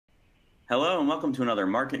Hello and welcome to another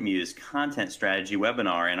MarketMuse content strategy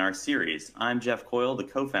webinar in our series. I'm Jeff Coyle, the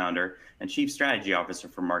co-founder and chief strategy officer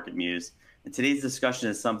for MarketMuse. And today's discussion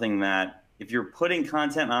is something that if you're putting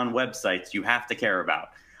content on websites, you have to care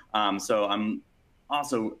about. So I'm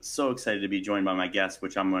also so excited to be joined by my guest,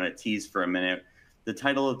 which I'm going to tease for a minute. The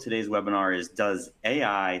title of today's webinar is Does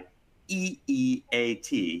AI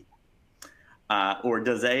EEAT or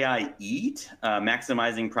does AI eat?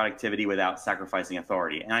 Maximizing productivity without sacrificing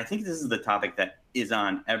authority. And I think this is the topic that is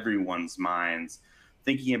on everyone's minds,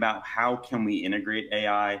 thinking about how can we integrate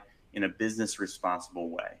AI in a business responsible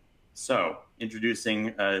way. So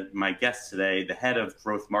introducing my guest today, the head of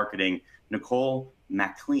growth marketing, Nicole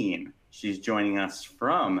MacLean. She's joining us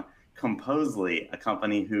from Composely, a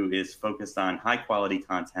company who is focused on high quality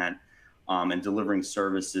content and delivering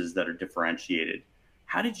services that are differentiated.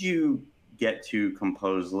 How did you get to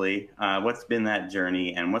Composely? What's been that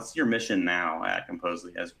journey, and what's your mission now at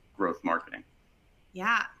Composely as growth marketing?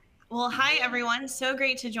 Yeah. Well, hi, everyone. So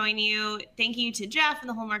great to join you. Thank you to Jeff and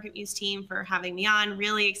the whole MarketMuse team for having me on.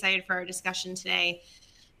 Really excited for our discussion today.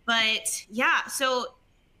 But yeah, so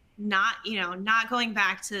not going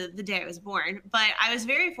back to the day I was born, but I was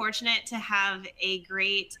very fortunate to have a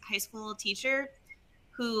great high school teacher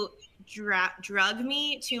who drug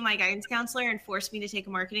me to my guidance counselor and forced me to take a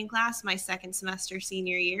marketing class my second semester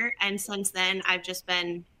senior year. And since then, I've just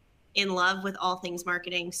been in love with all things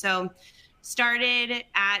marketing. So started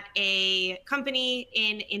at a company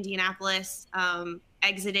in Indianapolis,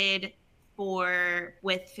 exited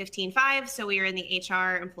with 15.5. So we were in the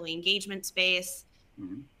HR employee engagement space.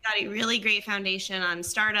 Got a really great foundation on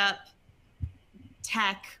startup,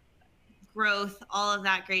 tech, growth, all of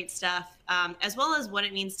that great stuff, as well as what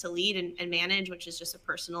it means to lead and manage, which is just a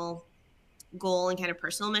personal goal and kind of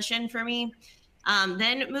personal mission for me.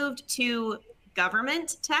 Then moved to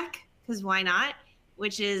government tech, because why not,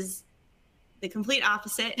 which is the complete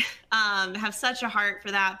opposite. Have such a heart for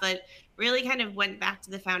that, but really kind of went back to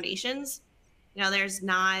the foundations. There's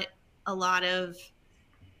not a lot of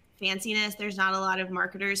fanciness. There's not a lot of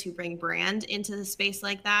marketers who bring brand into the space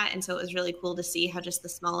like that. And so it was really cool to see how just the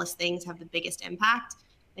smallest things have the biggest impact.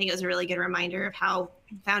 I think it was a really good reminder of how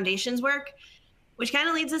foundations work, which kind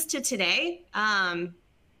of leads us to today.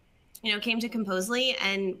 Came to Composely,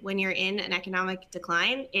 and when you're in an economic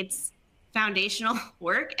decline, it's foundational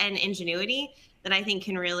work and ingenuity that I think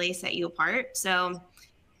can really set you apart. So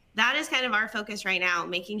that is kind of our focus right now,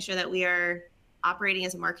 making sure that we are operating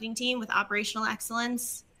as a marketing team with operational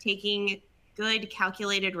excellence, taking good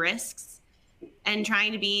calculated risks, and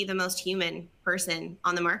trying to be the most human person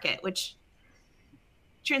on the market, which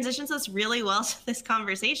transitions us really well to this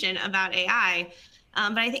conversation about AI.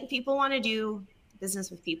 But I think people want to do business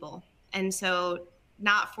with people. And so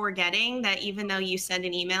not forgetting that even though you send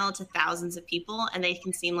an email to thousands of people and they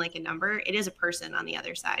can seem like a number, it is a person on the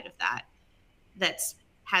other side of that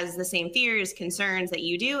has the same fears, concerns that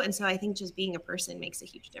you do. And so I think just being a person makes a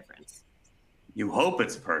huge difference. You hope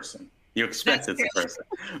it's a person. You expect it's a person.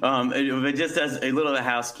 But just as a little bit of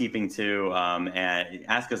housekeeping too, and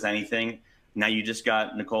ask us anything. Now you just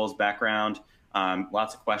got Nicole's background,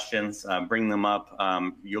 lots of questions, bring them up.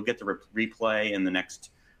 You'll get the replay in the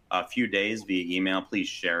next few days via email. Please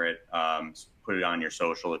share it, put it on your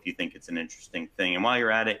social if you think it's an interesting thing. And while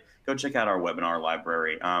you're at it, go check out our webinar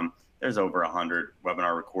library. There's over 100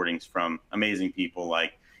 webinar recordings from amazing people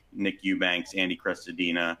like Nick Eubanks, Andy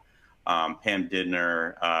Crestodina, Pam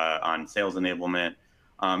Didner on sales enablement.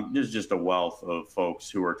 There's just a wealth of folks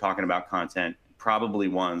who are talking about content, probably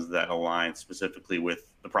ones that align specifically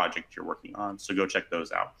with the project you're working on. So go check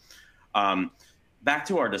those out. Back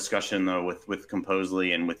to our discussion though with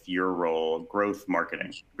Composely and with your role, growth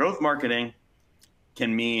marketing. Growth marketing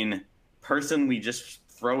can mean person we just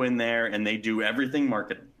throw in there and they do everything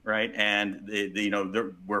marketing, right? And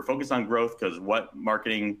we're focused on growth because what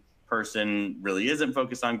marketing person really isn't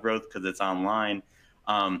focused on growth because it's online.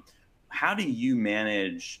 How do you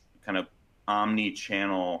manage kind of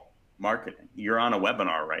omni-channel marketing? You're on a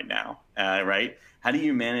webinar right now, right? How do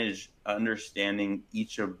you manage understanding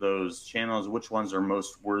each of those channels? Which ones are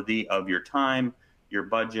most worthy of your time, your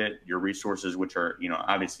budget, your resources, which are,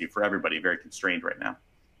 obviously for everybody very constrained right now?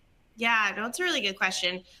 Yeah, no, it's a really good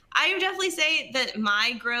question. I would definitely say that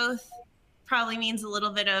my growth probably means a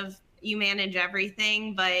little bit of you manage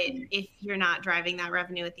everything, but if you're not driving that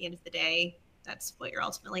revenue at the end of the day, that's what you're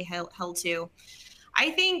ultimately held to. I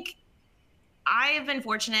think I've been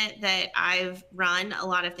fortunate that I've run a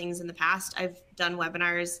lot of things in the past. I've done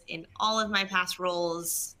webinars in all of my past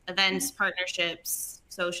roles, events, partnerships,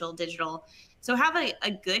 social, digital. So have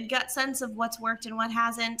a good gut sense of what's worked and what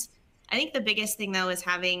hasn't. I think the biggest thing though is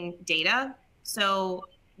having data. So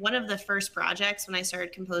one of the first projects when I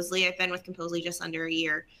started Composely. I've been with Composely just under a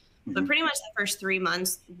year, but pretty much the first 3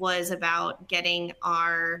 months was about getting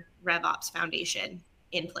our RevOps foundation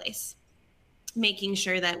in place, making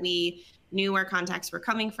sure that we knew where contacts were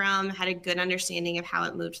coming from, had a good understanding of how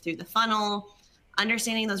it moved through the funnel,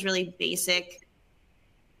 understanding those really basic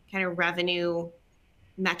kind of revenue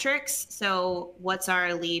metrics. So what's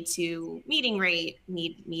our lead to meeting rate,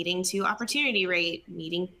 meeting to opportunity rate,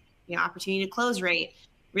 opportunity to close rate,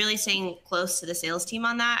 really staying close to the sales team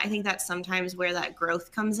on that. I think that's sometimes where that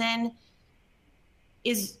growth comes in,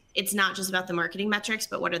 is it's not just about the marketing metrics,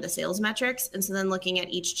 but what are the sales metrics? And so then looking at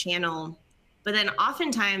each channel, but then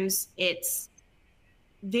oftentimes it's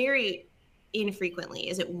very infrequently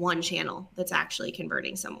is it one channel that's actually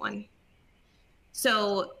converting someone.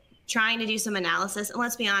 So trying to do some analysis, and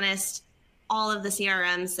let's be honest, all of the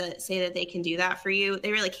CRMs that say that they can do that for you,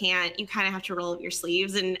 they really can't. You kind of have to roll up your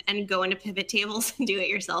sleeves and go into pivot tables and do it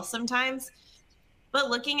yourself sometimes. But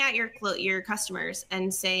looking at your customers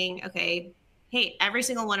and saying, okay, hey, every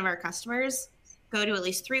single one of our customers go to at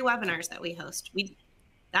least 3 webinars that we host.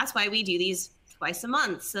 That's why we do these twice a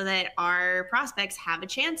month, so that our prospects have a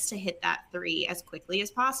chance to hit that 3 as quickly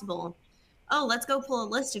as possible. Oh, let's go pull a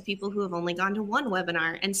list of people who have only gone to 1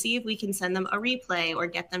 webinar and see if we can send them a replay or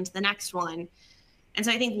get them to the next one. And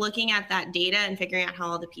so I think looking at that data and figuring out how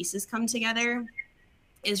all the pieces come together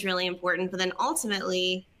is really important. But then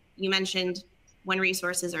ultimately, you mentioned when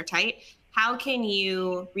resources are tight, how can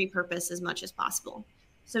you repurpose as much as possible?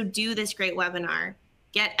 So do this great webinar,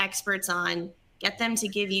 get experts on, get them to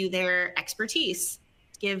give you their expertise,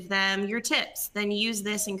 give them your tips, then use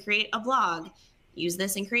this and create a blog, use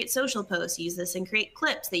this and create social posts, use this and create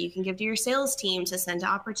clips that you can give to your sales team to send to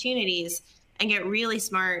opportunities, and get really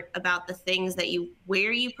smart about the things that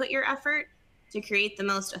where you put your effort to create the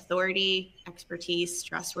most authority, expertise,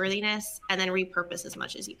 trustworthiness, and then repurpose as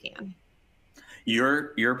much as you can.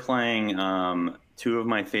 You're playing 2 of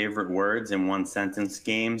my favorite words in one sentence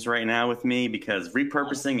games right now with me, because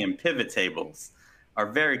repurposing and pivot tables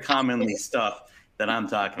are very commonly stuff that I'm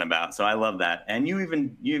talking about. So I love that. And you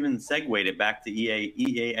even segued it back to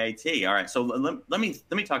EEAT. All right. So let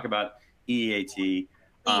me talk about EEAT.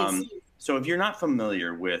 So if you're not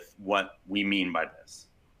familiar with what we mean by this,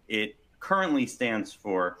 it currently stands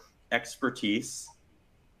for expertise,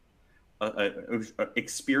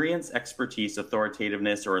 experience, expertise,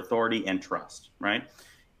 authoritativeness, or authority and trust, right?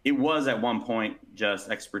 It was at one point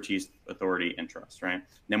just expertise, authority, and trust, right?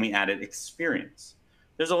 Then we added experience.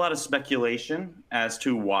 There's a lot of speculation as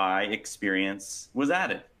to why experience was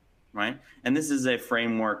added, right? And this is a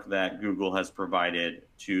framework that Google has provided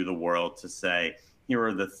to the world to say, here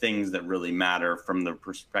are the things that really matter from the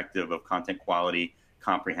perspective of content quality,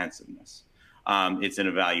 comprehensiveness. It's an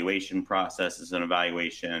evaluation process. It's an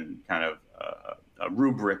evaluation kind of a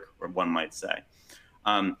rubric, or one might say.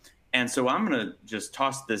 And so I'm going to just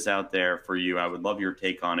toss this out there for you. I would love your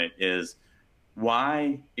take on it, is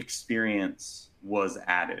why experience was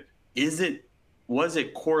added. Was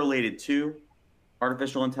it correlated to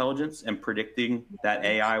artificial intelligence and predicting that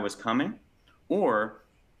AI was coming? Or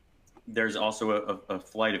there's also a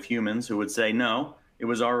flight of humans who would say, no, it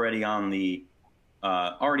was already on the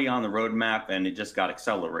roadmap and it just got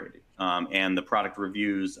accelerated. And the product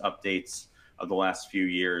reviews updates of the last few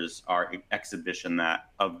years are exhibition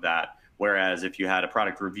of that. Whereas if you had a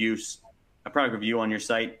product review on your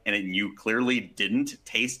site and you clearly didn't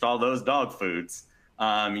taste all those dog foods,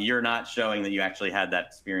 you're not showing that you actually had that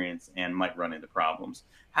experience and might run into problems.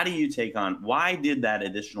 How do you take on, why did that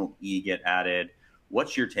additional E get added?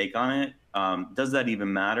 What's your take on it? Does that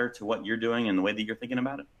even matter to what you're doing and the way that you're thinking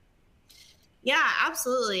about it? Yeah,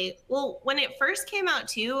 absolutely. Well, when it first came out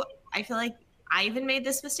too, I feel like I even made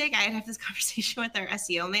this mistake. I had this conversation with our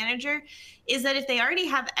SEO manager, is that if they already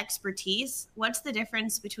have expertise, what's the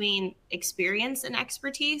difference between experience and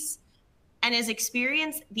expertise? And is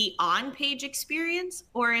experience the on-page experience,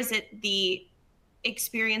 or is it the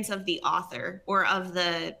experience of the author or of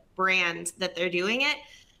the brand that they're doing it?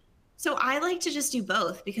 So I like to just do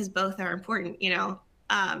both, because both are important.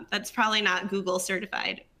 That's probably not Google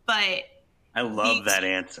certified, but I love that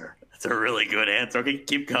answer. That's a really good answer. Okay,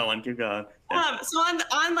 keep going. So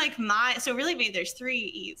so really maybe there's 3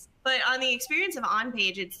 E's, but on the experience of on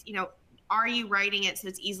page, it's, are you writing it so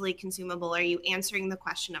it's easily consumable? Are you answering the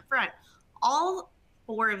question up front? All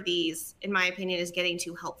 4 of these, in my opinion, is getting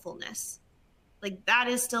to helpfulness. Like, that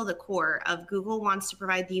is still the core of Google wants to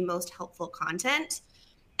provide the most helpful content.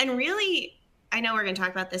 And really, I know we're going to talk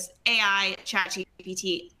about this, AI,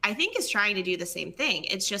 ChatGPT, I think is trying to do the same thing.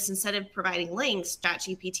 It's just instead of providing links,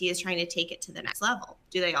 ChatGPT is trying to take it to the next level.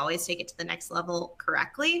 Do they always take it to the next level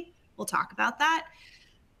correctly? We'll talk about that.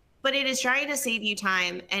 but it is trying to save you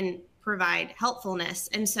time and provide helpfulness.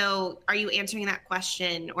 And so are you answering that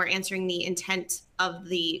question or answering the intent of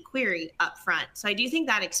the query up front? So I do think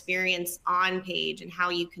that experience on page and how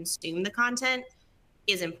you consume the content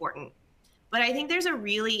is important. But I think there's a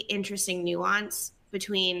really interesting nuance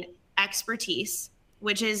between expertise,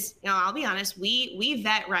 which is, I'll be honest, we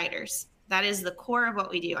vet writers. That is the core of what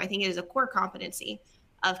we do. I think it is a core competency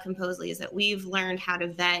of Composely, is that we've learned how to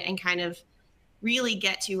vet and kind of really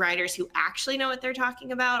get to writers who actually know what they're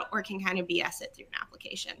talking about or can kind of BS it through an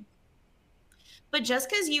application. But just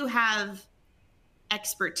because you have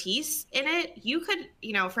expertise in it, you could,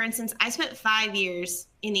 for instance, I spent 5 years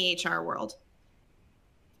in the HR world.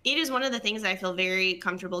 It is one of the things I feel very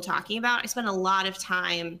comfortable talking about. I spent a lot of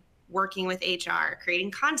time working with HR, creating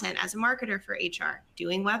content as a marketer for HR,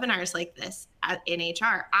 doing webinars like this in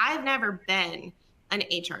HR. I've never been an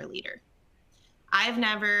HR leader. I've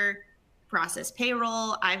never processed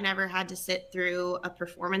payroll. I've never had to sit through a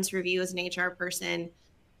performance review as an HR person.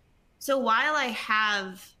 So while I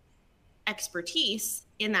have expertise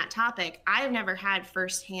in that topic, I've never had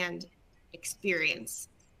firsthand experience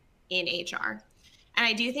in HR. And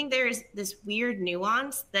I do think there's this weird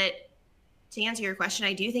nuance that, to answer your question,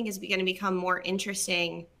 I do think is going to become more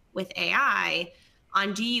interesting with AI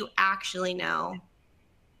on, do you actually know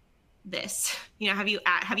this? Have you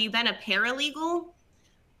been a paralegal,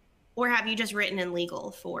 or have you just written in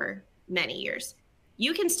legal for many years?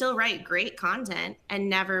 You can still write great content and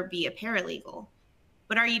never be a paralegal.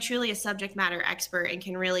 But are you truly a subject matter expert and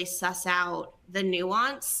can really suss out the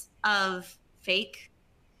nuance of fake?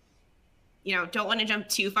 Don't want to jump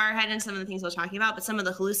too far ahead in some of the things we're talking about, but some of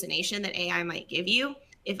the hallucination that AI might give you,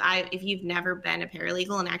 if you've never been a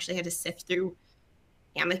paralegal and actually had to sift through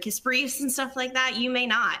amicus briefs and stuff like that, you may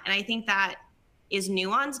not. And I think that is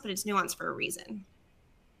nuance, but it's nuance for a reason.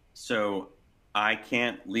 So I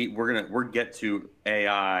can't leave. We're get to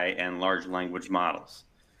AI and large language models.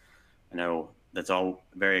 I know that's all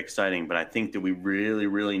very exciting, but I think that we really,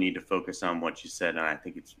 really need to focus on what you said. And I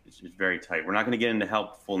think it's very tight. We're not going to get into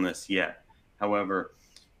helpfulness yet. However,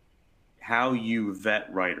 how you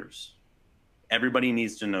vet writers, everybody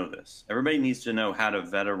needs to know this. Everybody needs to know how to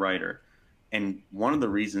vet a writer. And one of the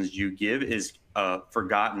reasons you give is a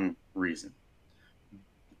forgotten reason.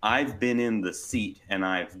 I've been in the seat and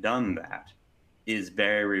I've done that is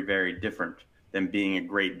very, very different than being a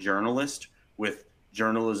great journalist with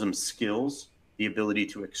journalism skills, the ability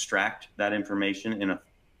to extract that information in an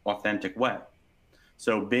authentic way.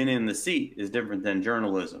 So been in the seat is different than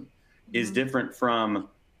journalism, is different from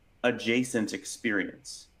adjacent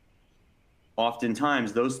experience.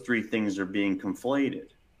 Oftentimes, those three things are being conflated.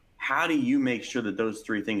 How do you make sure that those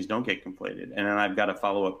three things don't get conflated? And then I've got a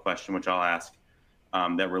follow-up question, which I'll ask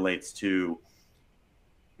that relates to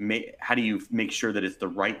how do you make sure that it's the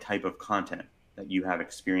right type of content that you have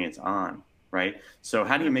experience on, right? So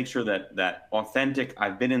how do you make sure that authentic,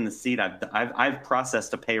 I've been in the seat, I've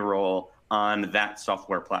processed a payroll on that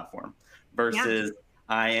software platform versus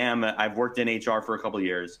I've worked in HR for a couple of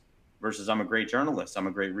years versus I'm a great journalist, I'm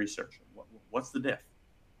a great researcher. What's the diff?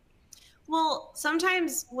 Well,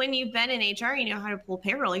 sometimes when you've been in HR, you know how to pull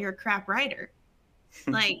payroll, you're a crap writer.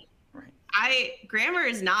 Like, right. Grammar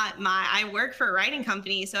is not I work for a writing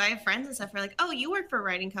company. So I have friends and stuff who are like, oh, you work for a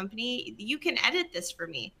writing company, you can edit this for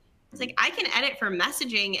me. It's like, I can edit for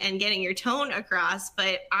messaging and getting your tone across,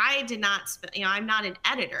 but I did not, I'm not an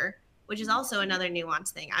editor, which is also another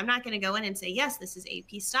nuanced thing. I'm not going to go in and say, yes, this is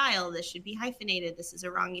AP style, this should be hyphenated, this is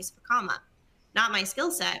a wrong use of a comma. Not my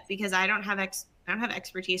skill set, because I don't have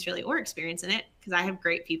expertise really or experience in it, because I have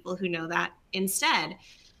great people who know that instead.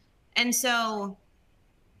 And so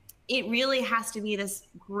it really has to be this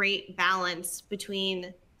great balance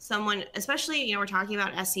between someone, especially, we're talking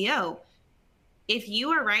about SEO. If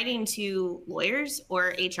you are writing to lawyers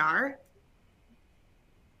or HR,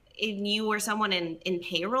 if you were someone in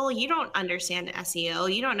payroll, you don't understand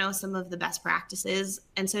SEO, you don't know some of the best practices.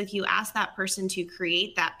 And so if you ask that person to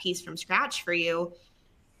create that piece from scratch for you,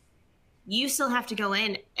 you still have to go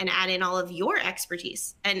in and add in all of your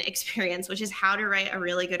expertise and experience, which is how to write a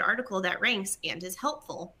really good article that ranks and is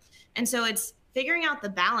helpful. And so it's figuring out the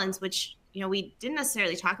balance, which, we didn't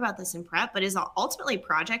necessarily talk about this in prep, but is ultimately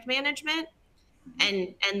project management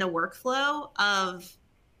and the workflow of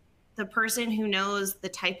the person who knows the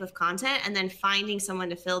type of content, and then finding someone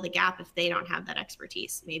to fill the gap if they don't have that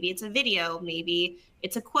expertise. Maybe it's a video, maybe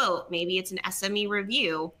it's a quote, maybe it's an SME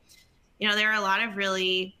review. There are a lot of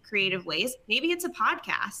really creative ways. Maybe it's a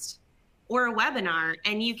podcast or a webinar,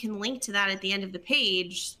 and you can link to that at the end of the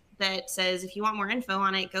page that says, if you want more info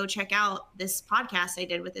on it, go check out this podcast I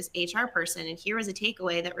did with this HR person, and here was a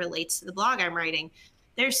takeaway that relates to the blog I'm writing.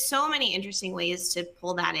 there's so many interesting ways to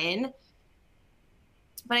pull that in.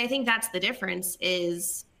 But I think that's the difference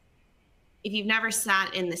is if you've never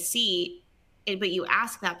sat in the seat, but you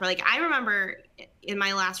ask that, but like I remember in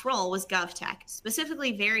my last role was GovTech,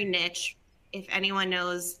 specifically very niche. If anyone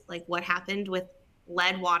knows like what happened with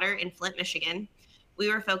lead water in Flint, Michigan, we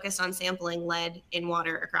were focused on sampling lead in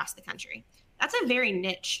water across the country. That's a very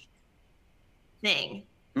niche thing.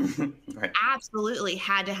 Right. Absolutely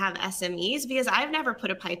had to have SMEs because I've never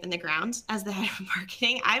put a pipe in the ground as the head of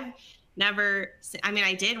marketing. I've never, I mean,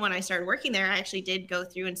 I did when I started working there. I actually did go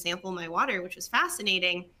through and sample my water, which was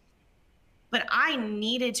fascinating. But I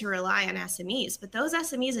needed to rely on SMEs. But those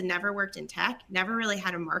SMEs had never worked in tech, never really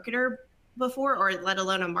had a marketer before, or let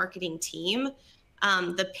alone a marketing team.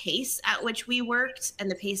 The pace at which we worked and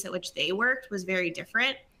the pace at which they worked was very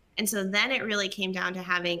different. And so then it really came down to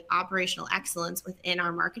having operational excellence within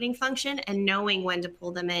our marketing function and knowing when to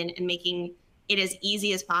pull them in and making it as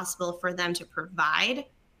easy as possible for them to provide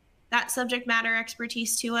that subject matter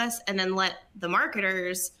expertise to us, and then let the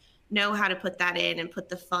marketers know how to put that in and put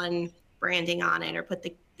the fun branding on it or put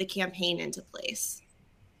the campaign into place.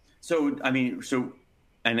 So, I mean,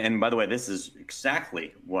 and by the way, this is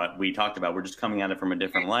exactly what we talked about. We're just coming at it from a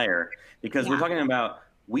different layer because we're talking about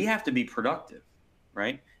we have to be productive,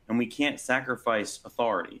 right? And we can't sacrifice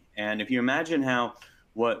authority. And if you imagine how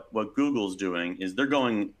what Google's doing is they're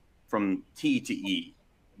going from T to E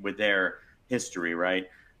with their history, right?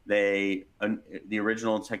 The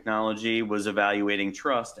original technology was evaluating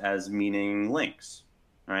trust as meaning links,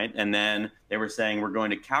 right? And then they were saying we're going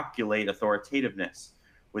to calculate authoritativeness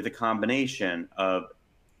with a combination of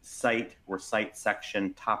site or site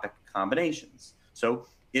section topic combinations. So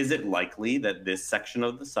is it likely that this section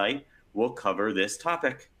of the site will cover this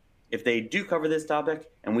topic? If they do cover this topic,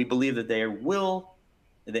 and we believe that they will,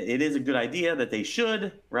 that it is a good idea, that they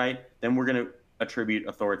should, right? Then we're going to attribute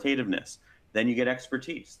authoritativeness. Then you get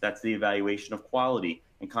expertise. That's the evaluation of quality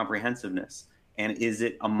and comprehensiveness. And is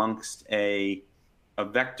it amongst a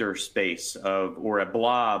vector space of, or a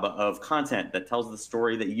blob of content that tells the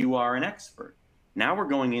story that you are an expert? Now we're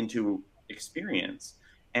going into experience.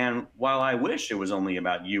 And while I wish it was only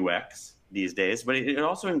about UX these days, but it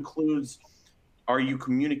also includes, are you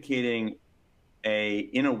communicating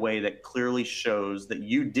in a way that clearly shows that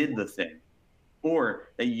you did the thing, or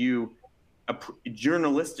that you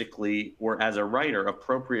journalistically or as a writer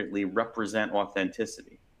appropriately represent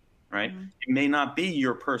authenticity, right? Mm-hmm. It may not be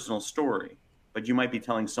your personal story, but you might be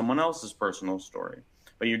telling someone else's personal story,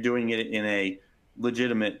 but you're doing it in a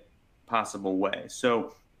legitimate possible way.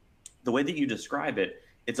 So the way that you describe it,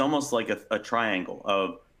 it's almost like a triangle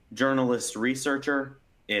of journalist, researcher,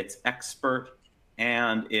 it's expert,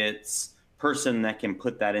 and it's person that can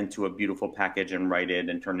put that into a beautiful package and write it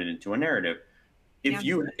and turn it into a narrative. If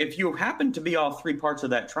you happen to be all three parts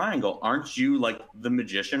of that triangle, aren't you like the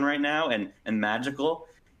magician right now and magical,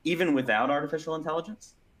 even without artificial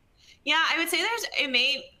intelligence? Yeah, I would say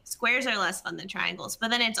squares are less fun than triangles,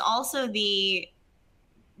 but then it's also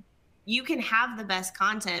you can have the best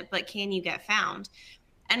content, but can you get found?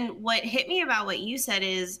 And what hit me about what you said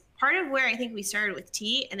is part of where I think we started with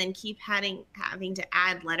T and then keep having to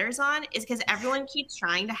add letters on is because everyone keeps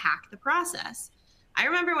trying to hack the process. I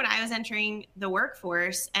remember when I was entering the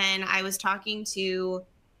workforce and I was talking to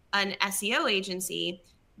an SEO agency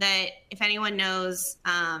that, if anyone knows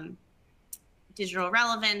digital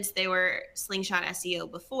relevance, they were Slingshot SEO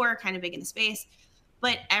before, kind of big in the space,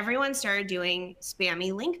 but everyone started doing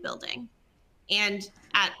spammy link building. And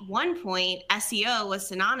at one point, SEO was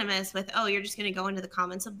synonymous with, oh, you're just going to go into the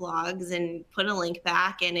comments of blogs and put a link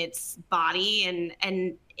back and it's body.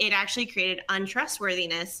 And it actually created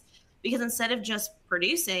untrustworthiness because instead of just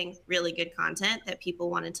producing really good content that people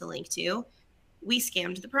wanted to link to, we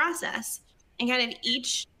scammed the process. And kind of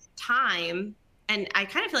each time, and I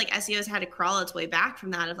kind of feel like SEO's had to crawl its way back from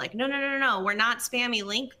that of like, no, we're not spammy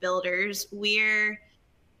link builders. We're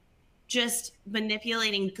just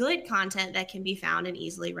manipulating good content that can be found and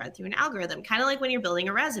easily read through an algorithm, kind of like when you're building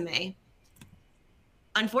a resume.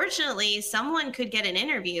 Unfortunately, someone could get an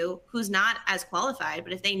interview who's not as qualified,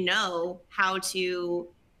 but if they know how to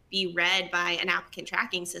be read by an applicant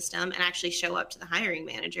tracking system and actually show up to the hiring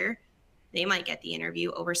manager, they might get the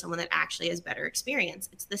interview over someone that actually has better experience.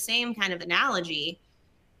 It's the same kind of analogy.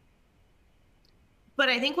 But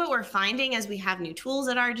I think what we're finding as we have new tools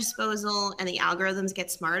at our disposal and the algorithms get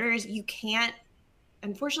smarter is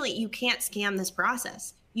unfortunately, you can't scam this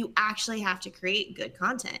process. You actually have to create good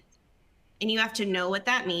content. And you have to know what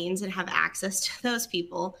that means and have access to those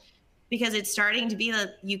people, because it's starting to be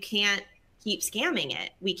that you can't keep scamming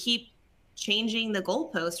it. We keep changing the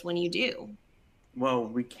goalpost when you do. Well,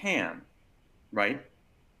 we can, right?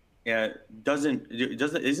 isn't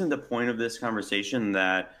the point of this conversation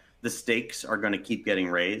that the stakes are going to keep getting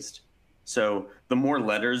raised? So the more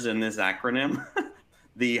letters in this acronym,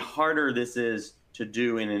 the harder this is to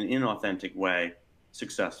do in an inauthentic way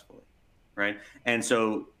successfully, right? And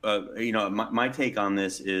so, my take on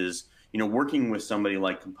this is, working with somebody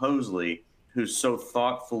like Composely, who's so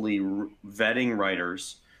thoughtfully vetting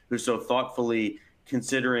writers, who's so thoughtfully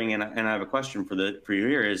considering, and I have a question for you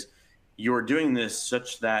here is, you're doing this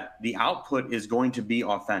such that the output is going to be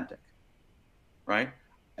authentic, right?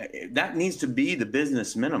 That needs to be the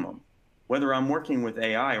business minimum, whether I'm working with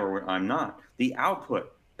AI or I'm not. The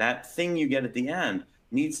output, that thing you get at the end,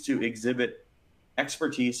 needs to exhibit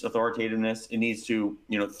expertise, authoritativeness. It needs to,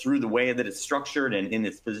 through the way that it's structured and in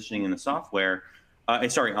its positioning in the software, on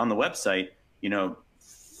the website,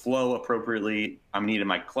 flow appropriately. I'm needing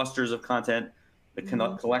my clusters of content. The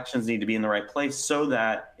collections need to be in the right place so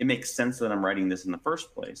that it makes sense that I'm writing this in the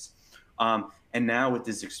first place. And now with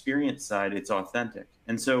this experience side, it's authentic.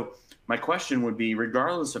 And so my question would be,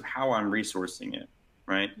 regardless of how I'm resourcing it,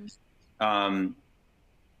 right?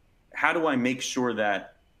 How do I make sure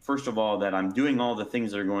that, first of all, that I'm doing all the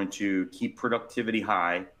things that are going to keep productivity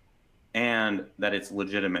high and that it's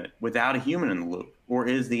legitimate without a human in the loop? Or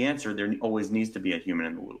is the answer there always needs to be a human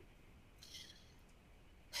in the loop?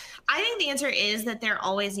 I think the answer is that there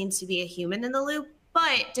always needs to be a human in the loop,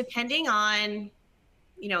 but depending on,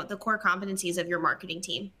 the core competencies of your marketing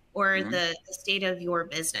team or the state of your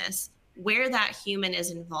business, where that human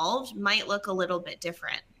is involved might look a little bit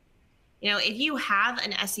different. If you have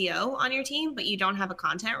an SEO on your team, but you don't have a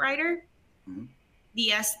content writer,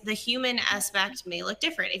 the human aspect may look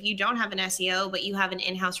different. If you don't have an SEO, but you have an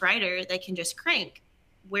in-house writer that can just crank,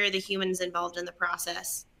 where the humans involved in the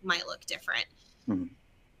process might look different.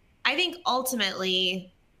 I think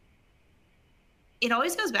ultimately, it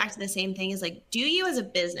always goes back to the same thing is like, do you as a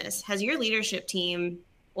business, has your leadership team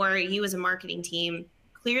or you as a marketing team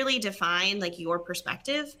clearly defined like your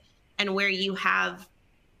perspective and where you have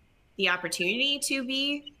the opportunity to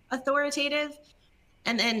be authoritative?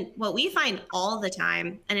 And then what we find all the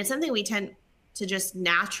time, and it's something we tend to just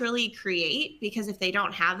naturally create, because if they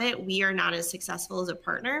don't have it, we are not as successful as a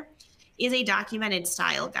partner, is a documented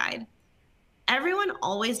style guide. Everyone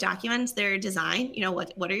always documents their design.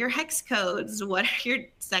 What are your hex codes? What are your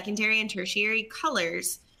secondary and tertiary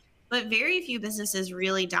colors? But very few businesses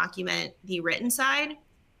really document the written side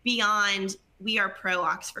beyond we are pro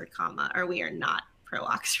Oxford comma or we are not pro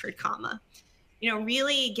Oxford comma.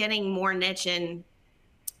 Really getting more niche in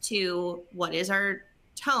to what is our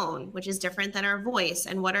tone, which is different than our voice,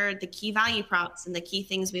 and what are the key value props and the key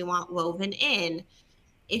things we want woven in.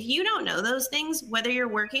 If you don't know those things, whether you're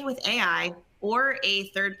working with AI or a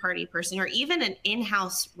third-party person or even an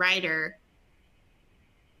in-house writer,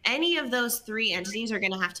 any of those three entities are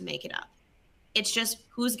going to have to make it up. It's just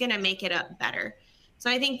who's going to make it up better.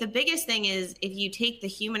 So I think the biggest thing is if you take the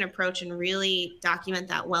human approach and really document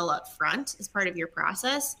that well up front as part of your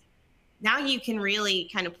process, now you can really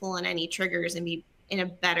kind of pull on any triggers and be in a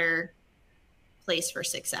better place for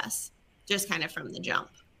success, just kind of from the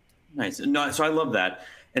jump. Nice. No, so I love that.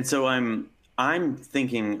 And so I'm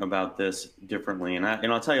thinking about this differently, and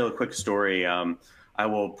I'll tell you a quick story. I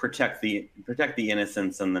will protect the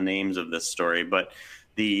innocence and the names of this story, but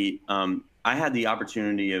I had the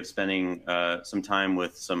opportunity of spending some time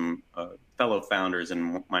with some fellow founders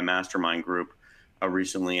in my mastermind group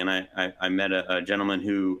recently, and I met a gentleman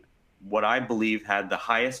who, what I believe, had the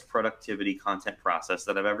highest productivity content process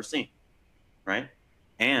that I've ever seen, right?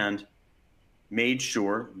 And made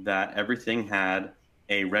sure that everything had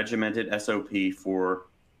a regimented SOP for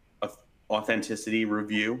authenticity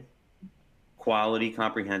review, quality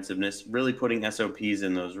comprehensiveness, really putting SOPs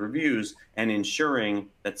in those reviews and ensuring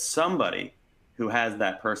that somebody who has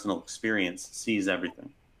that personal experience sees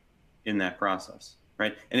everything in that process,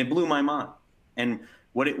 right? And it blew my mind. And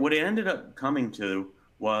what it ended up coming to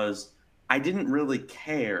was I didn't really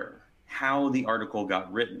care how the article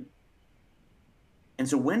got written. And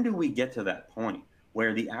so when do we get to that point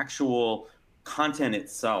where the actual content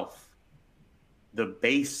itself, the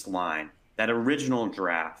baseline, that original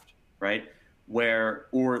draft, right? There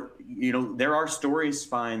are story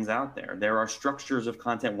spines out there. There are structures of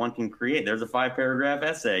content one can create. There's a 5-paragraph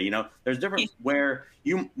essay, there's different where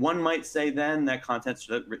one might say then that content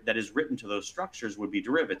that is written to those structures would be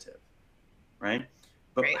derivative, right?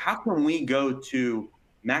 But how can we go to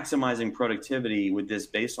maximizing productivity with this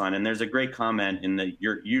baseline? And there's a great comment in that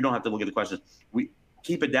you don't have to look at the questions. We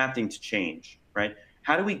keep adapting to change, right?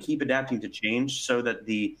 How do we keep adapting to change so that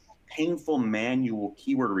the painful manual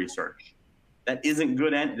keyword research that isn't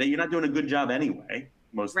good, that you're not doing a good job anyway,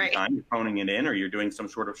 most of the time. You're phoning it in, or you're doing some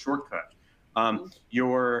sort of shortcut.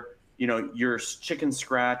 Your chicken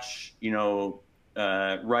scratch,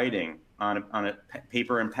 writing on a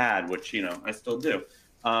paper and pad, which I still do,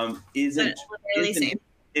 isn't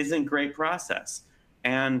great process.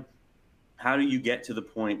 And how do you get to the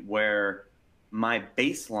point where my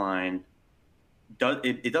baseline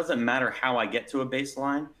it doesn't matter how I get to a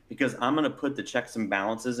baseline, because I'm going to put the checks and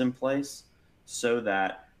balances in place so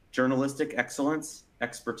that journalistic excellence,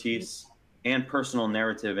 expertise, and personal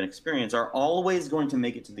narrative and experience are always going to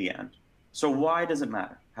make it to the end. So why does it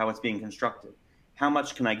matter how it's being constructed? How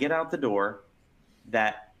much can I get out the door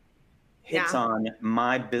that hits on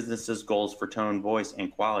my business's goals for tone, voice,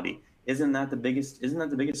 and quality? Isn't that the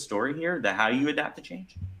biggest story here? That how you adapt to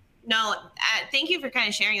change? No, thank you for kind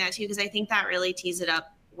of sharing that too, because I think that really tees it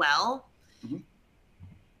up well.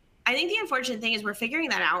 I think the unfortunate thing is we're figuring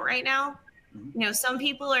that out right now. Some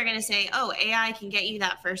people are going to say, oh, AI can get you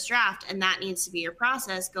that first draft, and that needs to be your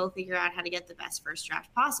process. Go figure out how to get the best first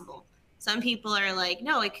draft possible. Some people are like,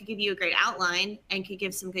 no, it could give you a great outline and could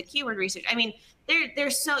give some good keyword research. I mean,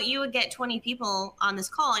 you would get 20 people on this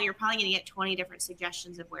call, and you're probably going to get 20 different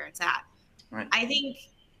suggestions of where it's at. Right. I think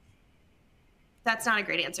that's not a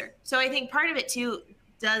great answer. So I think part of it too,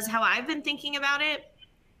 how I've been thinking about it,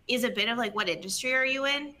 is a bit of like, what industry are you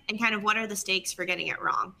in, and kind of what are the stakes for getting it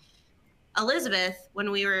wrong. Elizabeth, when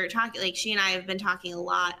we were talking, like she and I have been talking a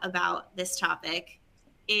lot about this topic.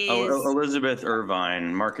 Elizabeth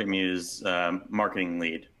Irvine, MarketMuse marketing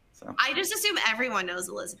lead. So I just assume everyone knows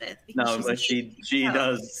Elizabeth. No, but she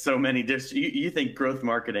does so many. You think growth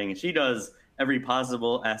marketing? She does every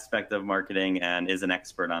possible aspect of marketing and is an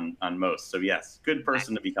expert on most. So yes, good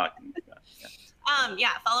person to be talking about.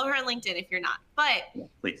 Follow her on LinkedIn if you're not. But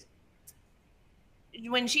please.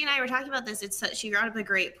 When she and I were talking about this, she brought up a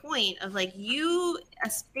great point of like,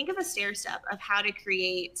 think of a stair step of how to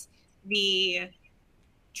create the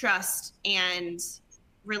trust and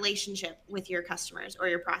relationship with your customers or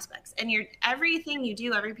your prospects. And everything you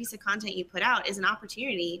do, every piece of content you put out is an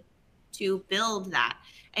opportunity to build that.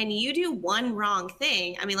 And you do one wrong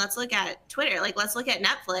thing. I mean, let's look at Twitter. Like, let's look at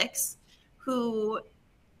Netflix, who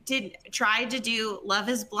tried to do Love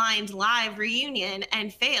is Blind live reunion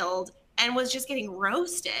and failed and was just getting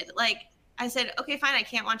roasted. Like, I said, okay, fine, I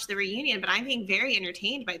can't watch the reunion, but I'm being very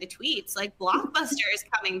entertained by the tweets. Like, Blockbuster is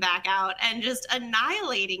coming back out and just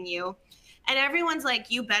annihilating you. And everyone's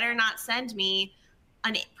like, you better not send me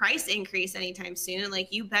a price increase anytime soon.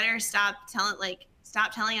 Like, you better stop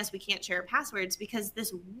telling us we can't share passwords, because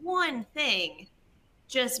this one thing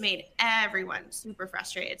just made everyone super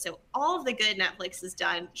frustrated. So all of the good Netflix has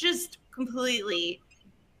done just completely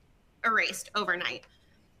erased overnight.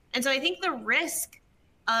 And so I think the risk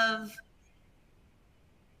of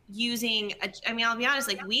I'll be honest,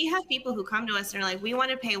 like, we have people who come to us and are like, we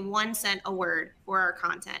want to pay 1 cent a word for our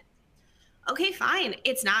content. Okay, fine.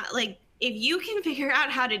 It's not like, if you can figure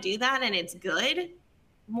out how to do that and it's good,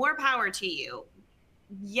 more power to you.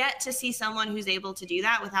 Yet to see someone who's able to do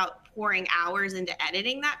that without pouring hours into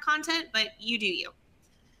editing that content, but you do you.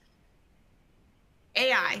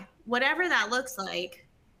 AI, whatever that looks like,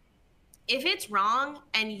 if it's wrong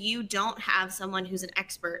and you don't have someone who's an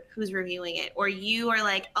expert who's reviewing it, or you are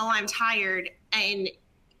like, oh, I'm tired and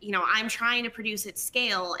I'm trying to produce at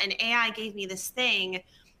scale and AI gave me this thing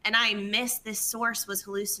and I missed this source was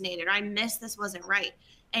hallucinated, or I missed this wasn't right,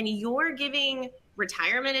 and you're giving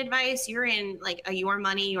retirement advice, you're in like a your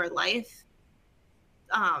money, your life,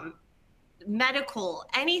 medical,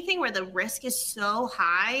 anything where the risk is so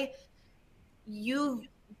high,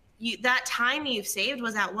 that time you've saved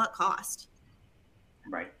was at what cost?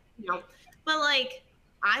 Right. But like,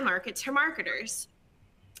 I market to marketers.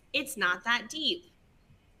 It's not that deep.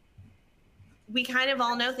 We kind of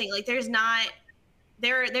all know things. Like, there's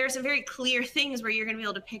some very clear things where you're going to be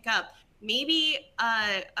able to pick up. Maybe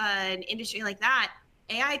an industry like that,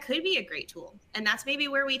 AI could be a great tool. And that's maybe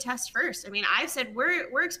where we test first. I mean, I've said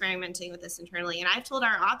we're experimenting with this internally, and I've told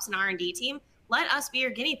our ops and R&D team, let us be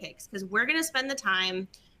your guinea pigs, because we're going to spend the time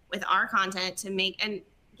with our content to make, and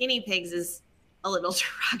guinea pigs is a little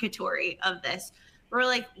derogatory of this. We're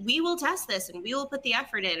like, we will test this and we will put the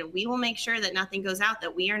effort in and we will make sure that nothing goes out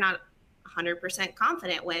that we are not 100%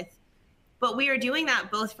 confident with. But we are doing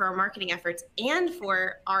that both for our marketing efforts and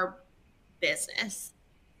for our business.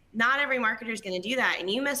 Not every marketer is going to do that. And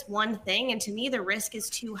you miss one thing, and to me, the risk is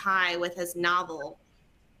too high with as novel.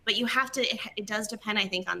 But you have to, it does depend, I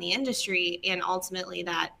think, on the industry and ultimately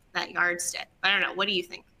that yardstick. I don't know. What do you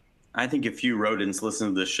think? I think a few rodents listen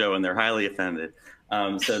to this show and they're highly offended.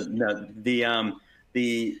 So the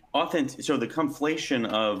conflation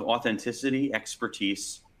of authenticity,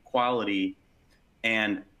 expertise, quality,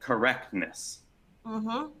 and correctness.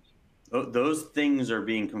 Mm-hmm. Those things are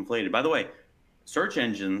being conflated. By the way, search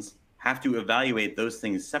engines have to evaluate those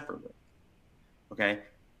things separately. Okay,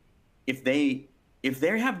 if they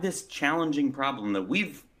have this challenging problem that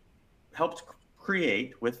we've helped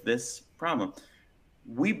create with this problem,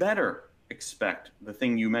 we better expect the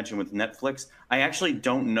thing you mentioned with Netflix. I actually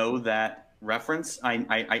don't know that reference.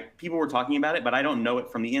 I people were talking about it, but I don't know it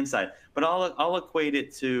from the inside. But I'll equate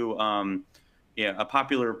it to a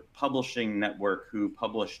popular publishing network who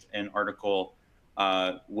published an article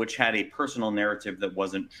which had a personal narrative that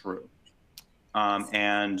wasn't true,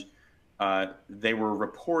 and they were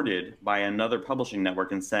reported by another publishing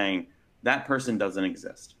network and saying that person doesn't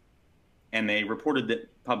exist, and they reported it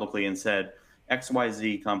publicly and said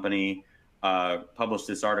XYZ company published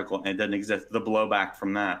this article and it doesn't exist. The blowback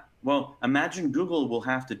from that. Well, imagine Google will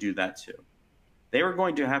have to do that too. They were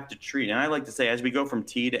going to have to treat, and I like to say, as we go from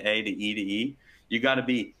T to A to E to E, you got to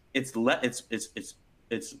be. It's more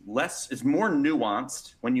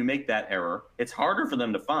nuanced when you make that error. It's harder for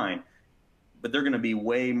them to find, but they're going to be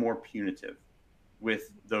way more punitive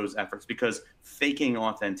with those efforts because faking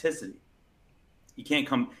authenticity. You can't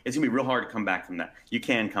come. It's gonna be real hard to come back from that. You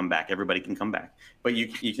can come back. Everybody can come back, but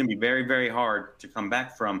you can be very, very hard to come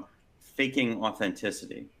back from faking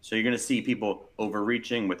authenticity. So you're going to see people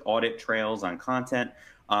overreaching with audit trails on content,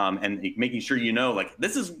 and making sure like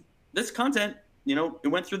this content. It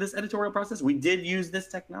went through this editorial process. We did use this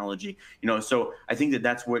technology. So I think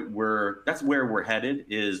that's where we're headed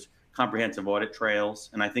is comprehensive audit trails,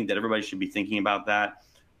 and I think that everybody should be thinking about that,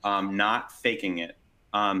 not faking it.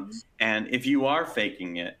 And if you are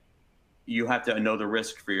faking it, you have to know the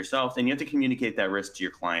risk for yourself, and you have to communicate that risk to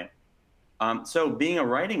your client. So being a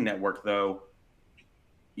writing network, though,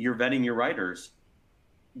 you're vetting your writers.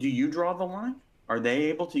 Do you draw the line? Are they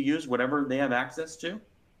able to use whatever they have access to?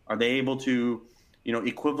 Are they able to,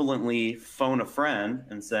 equivalently phone a friend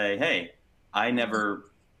and say, hey, I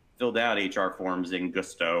never filled out HR forms in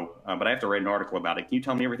Gusto, but I have to write an article about it. Can you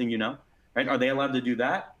tell me everything you know? Right? Are they allowed to do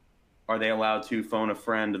that? Are they allowed to phone a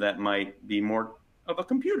friend that might be more of a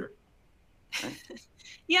computer? Right?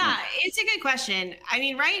 Yeah, it's a good question. I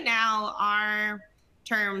mean, right now our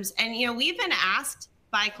terms, and we've been asked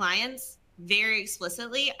by clients very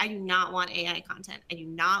explicitly, I do not want AI content. I do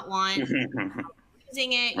not want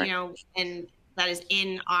using it, Right. And that is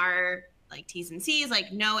in our T's and C's,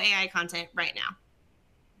 no AI content right now.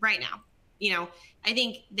 Right now. I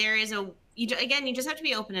think there is you just have to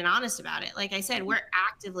be open and honest about it. Like I said, we're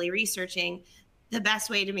actively researching the best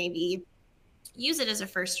way to maybe use it as a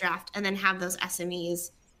first draft and then have those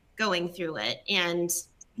SMEs going through it. And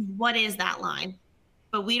what is that line?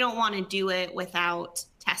 But we don't want to do it without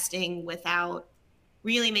testing, without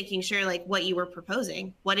really making sure what you were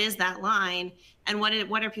proposing. What is that line? And what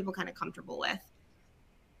are people kind of comfortable with?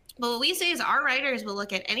 But what we say is our writers will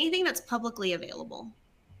look at anything that's publicly available.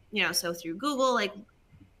 So through Google,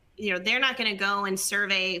 they're not going to go and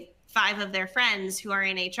survey 5 of their friends who are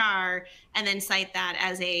in HR and then cite that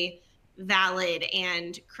as a valid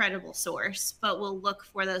and credible source, but will look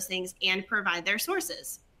for those things and provide their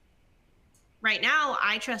sources. Right now,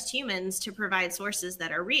 I trust humans to provide sources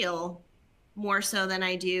that are real more so than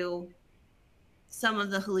I do some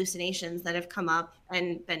of the hallucinations that have come up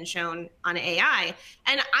and been shown on AI.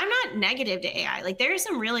 And I'm not negative to AI. There are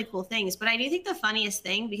some really cool things, but I do think the funniest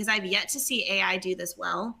thing, because I've yet to see AI do this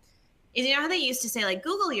well, is how they used to say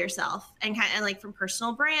Google yourself and kind of from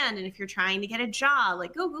personal brand. And if you're trying to get a job,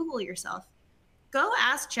 go Google yourself. Go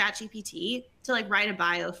ask ChatGPT to write a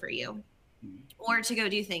bio for you or to go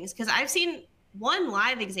do things. Because I've seen one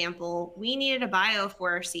live example. We needed a bio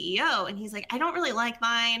for our CEO, and he's like, I don't really like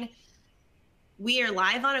mine. We are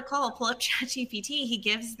live on a call, pull up ChatGPT. He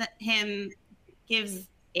gives it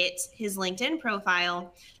his LinkedIn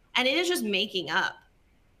profile, and it is just making up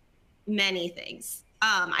many things.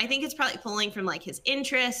 I think it's probably pulling from his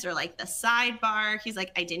interests or the sidebar. He's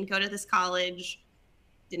like, I didn't go to this college,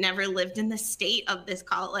 never lived in the state of this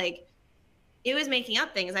college. It was making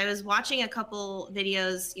up things. I was watching a couple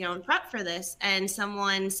videos, in prep for this, and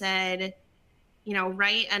someone said,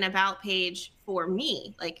 write an about page for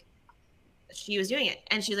me. She was doing it,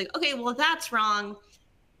 and she's like, okay, well, that's wrong.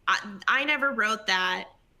 I never wrote that.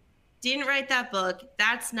 Didn't write that book.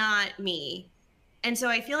 That's not me. And so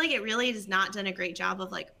I feel it really has not done a great job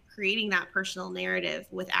of creating that personal narrative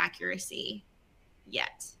with accuracy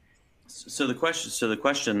yet. So the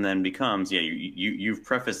question then becomes, you've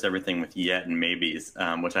prefaced everything with yet and maybes,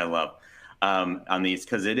 which I love on these,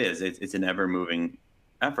 because it's an ever moving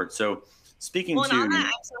effort. So speaking to, on that,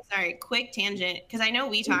 I'm so sorry, quick tangent, because I know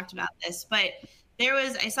we talked about this, but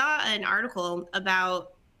I saw an article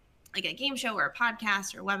about like a game show or a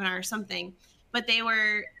podcast or a webinar or something, but they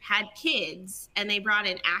had kids, and they brought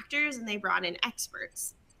in actors and they brought in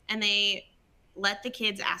experts, and they let the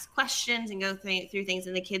kids ask questions and go through things,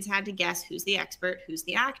 and the kids had to guess who's the expert, who's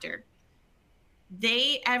the actor.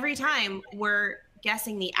 They every time were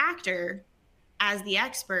guessing the actor as the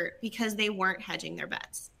expert because they weren't hedging their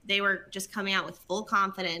bets. They were just coming out with full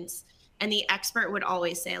confidence. And the expert would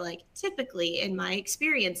always say, like, typically in my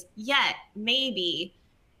experience, yet, maybe,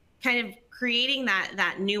 kind of creating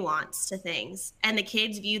that nuance to things. And the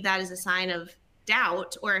kids viewed that as a sign of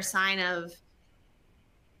doubt or a sign of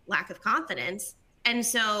lack of confidence. And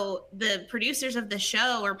so the producers of the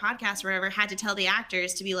show or podcast or whatever had to tell the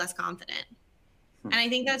actors to be less confident. And I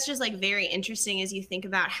think that's just like very interesting as you think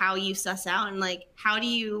about how you suss out and like how do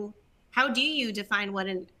you define what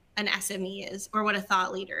an SME is, or what a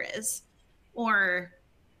thought leader is, or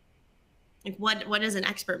like what does an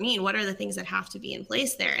expert mean? What are the things that have to be in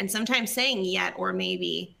place there? And sometimes saying yet or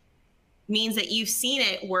maybe means that you've seen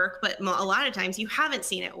it work, but a lot of times you haven't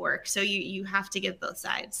seen it work. So you have to give both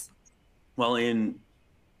sides. Well, in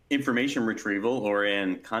information retrieval or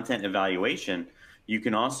in content evaluation, you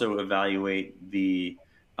can also evaluate the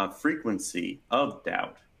frequency of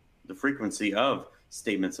doubt, the frequency of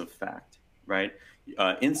statements of fact, right?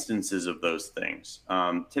 Instances of those things,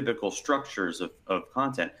 typical structures of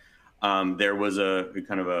content. There was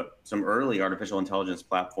some early artificial intelligence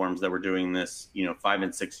platforms that were doing this, 5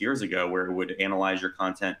 and 6 years ago, where it would analyze your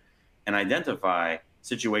content and identify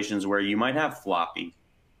situations where you might have floppy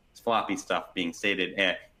stuff being stated.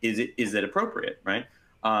 Is it appropriate, right?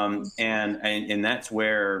 And that's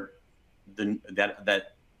where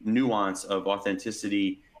that nuance of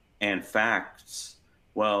authenticity and facts.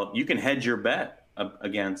 Well, you can hedge your bet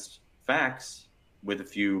against facts with a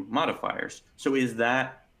few modifiers. So is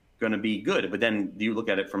that going to be good? But then you look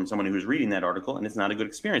at it from someone who's reading that article, and it's not a good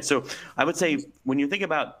experience. So I would say when you think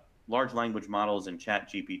about large language models and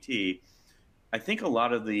ChatGPT, I think a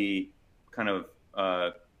lot of the kind of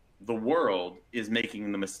the world is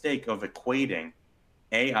making the mistake of equating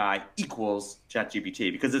AI equals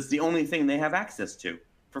ChatGPT because it's the only thing they have access to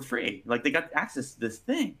for free. Like, they got access to this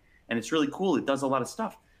thing, and it's really cool. It does a lot of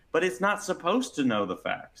stuff, but it's not supposed to know the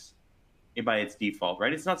facts by its default,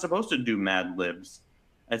 right? It's not supposed to do Mad Libs.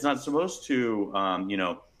 It's not supposed to,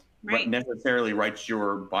 Right. necessarily write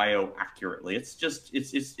your bio accurately. It's just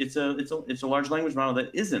it's a large language model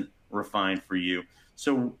that isn't refined for you.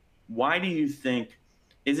 So why do you think?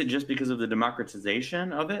 Is it just because of the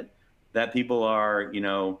democratization of it that people are,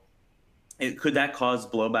 could that cause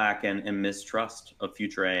blowback and mistrust of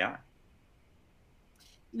future AI?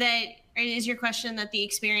 That is your question, that the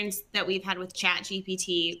experience that we've had with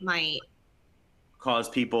ChatGPT might cause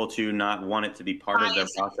people to not want it to be part of their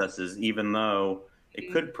processes, even though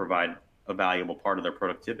it could provide a valuable part of their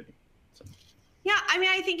productivity. So. Yeah, I mean,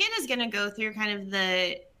 I think it is going to go through kind of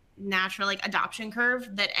the natural adoption curve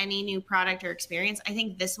that any new product or experience. I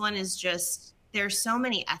think this one is just, there's so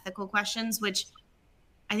many ethical questions, which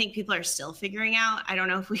I think people are still figuring out. I don't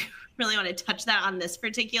know if we really want to touch that on this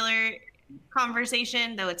particular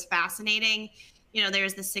conversation, though it's fascinating.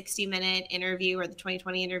 There's the 60-minute interview or the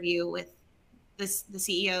 2020 interview with the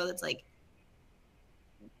CEO that's like,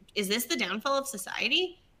 is this the downfall of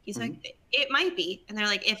society? He's like, it might be. And they're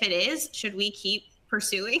like, if it is, should we keep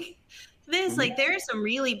pursuing this? Like, there are some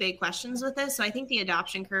really big questions with this. So I think the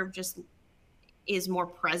adoption curve just is more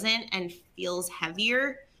present and feels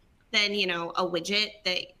heavier than, a widget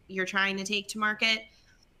that you're trying to take to market.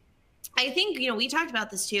 I think, we talked about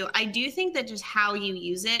this too. I do think that just how you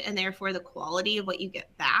use it, and therefore the quality of what you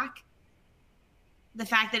get back, the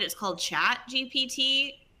fact that it's called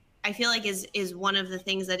ChatGPT, I feel like is one of the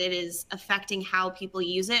things that it is affecting how people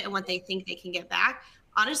use it and what they think they can get back.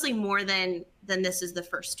 Honestly, more than this is the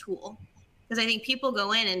first tool. Because I think people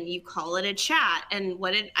go in and you call it a chat. And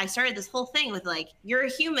I started this whole thing with like, you're a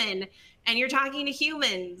human and you're talking to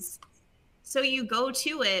humans. So you go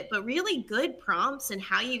to it, but really good prompts and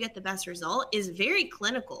how you get the best result is very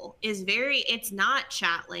clinical, it's not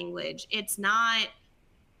chat language. It's not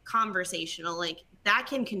conversational. Like, that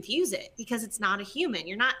can confuse it because it's not a human.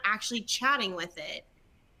 You're not actually chatting with it.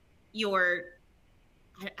 You're,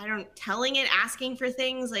 telling it, asking for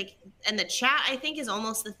things and the chat, I think, is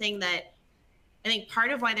almost the thing that I think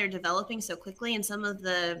part of why they're developing so quickly and some of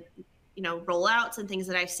the, rollouts and things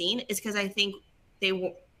that I've seen is because I think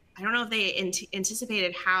I don't know if they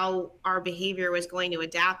anticipated how our behavior was going to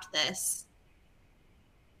adapt this.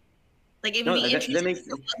 Like, it would be interesting if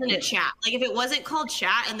it wasn't a chat. Like, if it wasn't called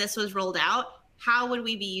chat and this was rolled out, how would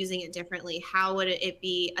we be using it differently? How would it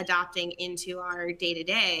be adopting into our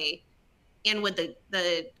day-to-day? And would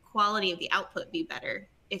the quality of the output be better?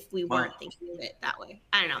 if we weren't thinking of it that way.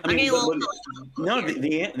 I don't know. I mean, no,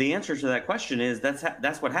 the answer to that question is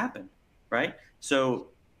that's what happened, right? So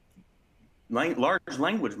large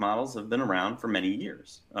language models have been around for many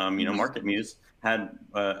years. You know, MarketMuse had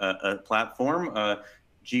a platform,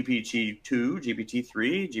 GPT-2,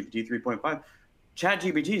 GPT-3, GPT 3.5.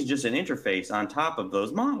 ChatGPT is just an interface on top of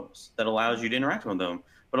those models that allows you to interact with them.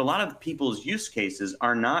 But a lot of people's use cases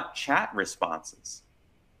are not chat responses,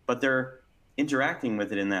 but they're interacting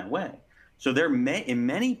with it in that way. So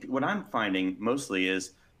what I'm finding mostly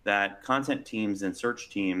is that content teams and search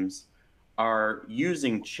teams are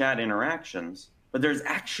using chat interactions, but there's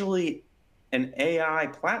actually an AI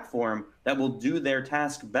platform that will do their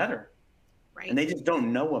task better. Right. And they just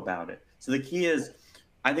don't know about it. So the key is,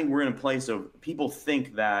 I think we're in a place of people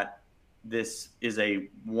think that this is a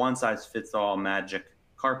one-size-fits-all magic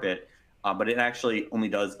carpet, but it actually only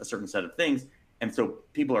does a certain set of things. And so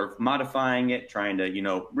people are modifying it, trying to, you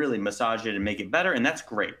know, really massage it and make it better. And that's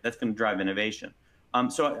great. That's going to drive innovation. I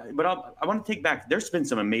want to take back, there's been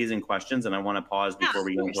some amazing questions, and I want to pause before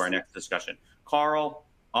we go into our next discussion. Carl,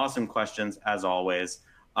 awesome questions as always.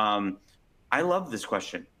 I love this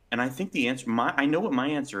question, and I think the answer, I know what my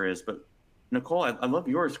answer is, but Nicole, I love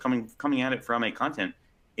yours coming at it from a content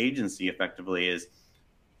agency effectively is,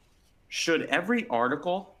 should every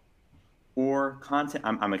article or content,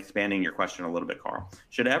 I'm expanding your question a little bit, Carl.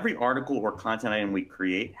 Should every article or content item we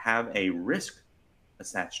create have a risk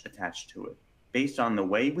attached to it based on the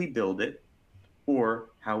way we build it or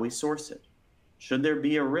how we source it? Should there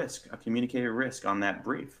be a risk, a communicated risk on that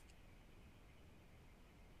brief?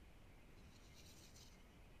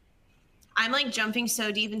 I'm like jumping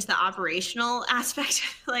so deep into the operational aspect,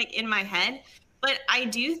 like in my head. But I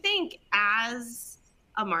do think as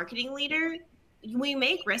a marketing leader, we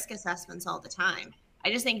make risk assessments all the time. I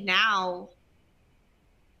just think now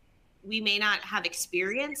we may not have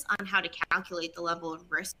experience on how to calculate the level of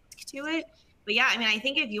risk to it. But yeah, I mean, I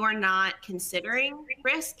think if you are not considering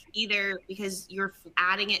risk, either because you're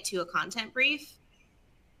adding it to a content brief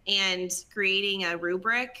and creating a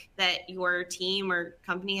rubric that your team or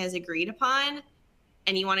company has agreed upon,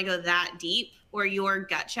 and you want to go that deep, or you're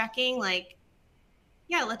gut checking, like,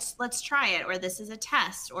 yeah, let's try it, or this is a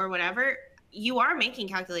test or whatever, you are making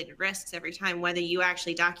calculated risks every time, whether you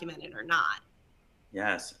actually document it or not.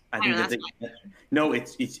 Yes, I think no,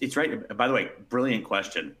 it's right. By the way, brilliant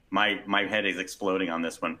question. My head is exploding on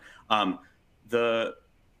this one. I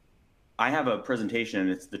have a presentation, and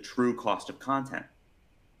it's the true cost of content,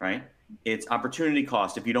 right? It's opportunity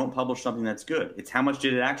cost if you don't publish something that's good. It's how much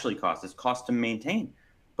did it actually cost? It's cost to maintain.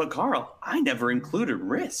 But Carl, I never included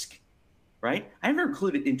risk, right? I never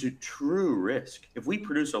included into true risk. If we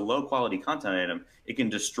produce a low quality content item, it can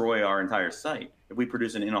destroy our entire site. If we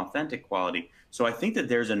produce an inauthentic quality. So I think that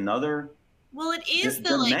there's another, well, it is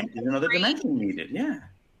another dimension needed. Yeah.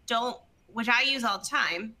 Which I use all the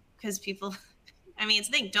time, because people, I mean, it's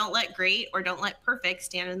the thing, don't let great or don't let perfect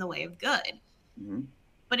stand in the way of good. Mm-hmm.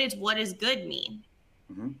 But it's, what does good mean?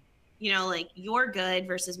 Mm-hmm. You know, like your good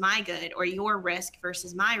versus my good, or your risk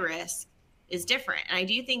versus my risk is different. And I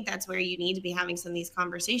do think that's where you need to be having some of these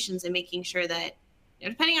conversations and making sure that, you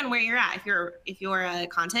know, depending on where you're at, if you're a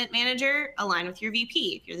content manager, align with your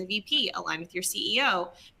VP. If you're the VP, align with your CEO.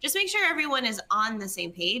 Just make sure everyone is on the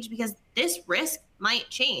same page, because this risk might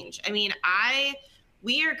change. I mean,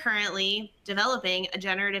 we are currently developing a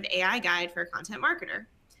generative AI guide for a content marketer.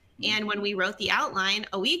 And when we wrote the outline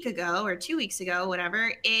a week ago or 2 weeks ago,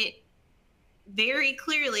 whatever, it very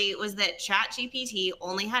clearly was that ChatGPT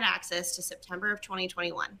only had access to September of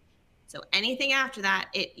 2021. So anything after that,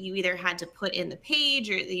 you either had to put in the page,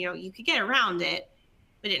 or, you know, you could get around it,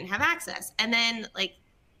 but didn't have access. And then like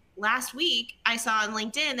last week, I saw on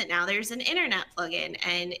LinkedIn that now there's an internet plugin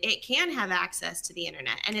and it can have access to the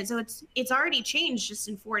internet. And so it's already changed just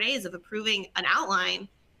in 4 days of approving an outline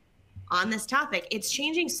on this topic. It's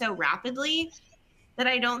changing so rapidly that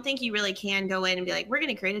I don't think you really can go in and be like, we're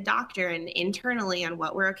going to create a doctrine internally on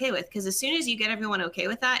what we're okay with. Because as soon as you get everyone okay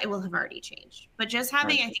with that, it will have already changed. But just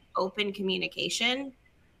having, I think, open communication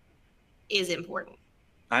is important.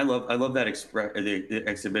 I love that the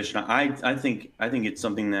exhibition. I think it's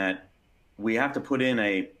something that we have to put in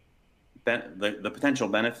the potential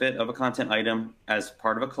benefit of a content item as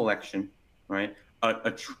part of a collection, right?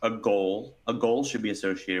 A goal should be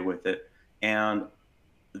associated with it, and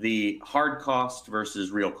the hard cost versus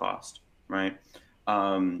real cost, right?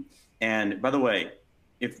 And by the way,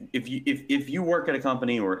 if you work at a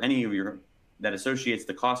company or any of your that associates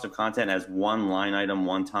the cost of content as one line item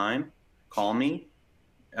one time, call me.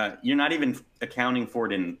 You're not even accounting for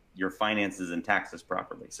it in your finances and taxes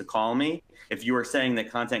properly. So call me if you are saying that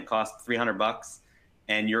content costs $300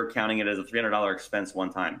 and you're counting it as a $300 expense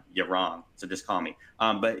one time, you're wrong. So just call me.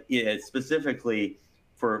 But specifically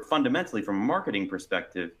fundamentally from a marketing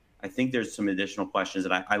perspective, I think there's some additional questions,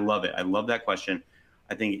 and I love it. I love that question.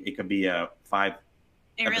 I think it could be a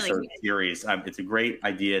 5-episode series. It's a great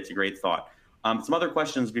idea. It's a great thought. Some other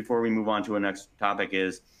questions before we move on to a next topic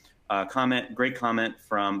is great comment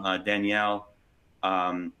from Danielle.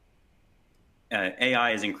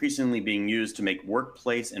 AI is increasingly being used to make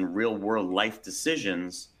workplace and real world life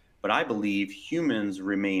decisions, but I believe humans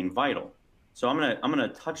remain vital. So I'm gonna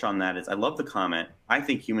touch on that. I love the comment. I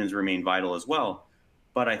think humans remain vital as well,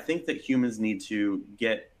 but I think that humans need to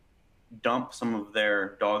dump some of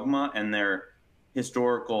their dogma and their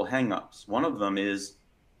historical hangups. One of them is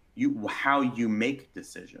how you make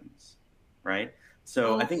decisions, right?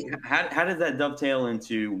 So I think how does that dovetail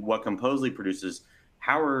into what Composely produces?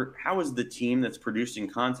 How is the team that's producing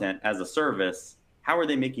content as a service, how are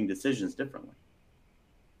they making decisions differently?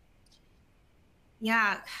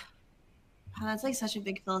 Yeah. Oh, that's like such a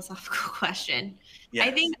big philosophical question. Yes.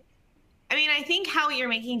 I think how you're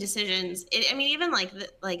making decisions, even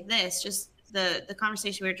like this, just the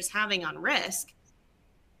conversation we were just having on risk.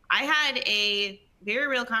 I had a very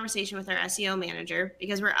real conversation with our SEO manager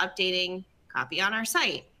because we're updating copy on our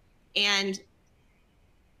site. And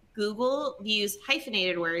Google views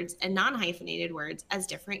hyphenated words and non-hyphenated words as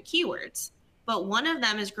different keywords. But one of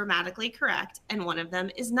them is grammatically correct and one of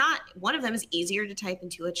them is not. One of them is easier to type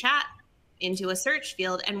into a chat, into a search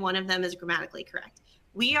field, and one of them is grammatically correct.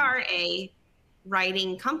 We are a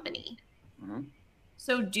writing company. Mm-hmm.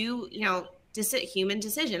 So human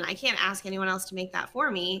decision. I can't ask anyone else to make that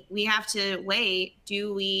for me. We have to weigh,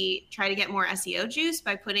 do we try to get more SEO juice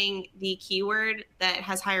by putting the keyword that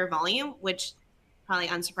has higher volume, which probably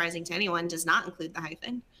unsurprising to anyone does not include the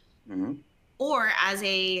hyphen? Mm-hmm. Or as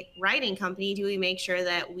a writing company, do we make sure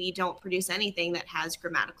that we don't produce anything that has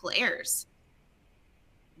grammatical errors?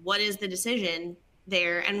 What is the decision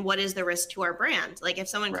there, and what is the risk to our brand? Like if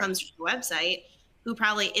someone comes to the website who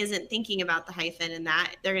probably isn't thinking about the hyphen and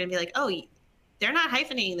that, they're going to be like, oh, they're not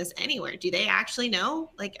hyphenating this anywhere. Do they actually know?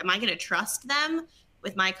 Like, am I going to trust them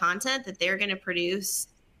with my content that they're going to produce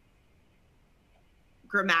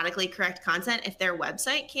grammatically correct content if their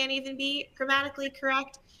website can't even be grammatically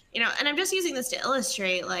correct? And I'm just using this to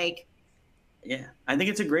illustrate, like, yeah, I think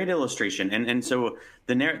it's a great illustration. And so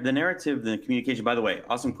the narrative, the communication, by the way,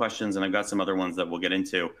 awesome questions. And I've got some other ones that we'll get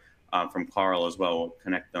into from Carl as well. We'll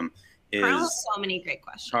connect them. Carl has so many great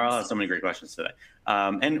questions. Carl has so many great questions today.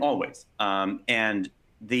 And always. And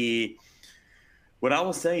what I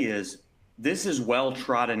will say is this is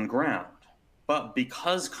well-trodden ground. But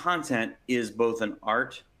because content is both an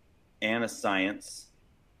art and a science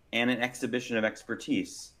and an exhibition of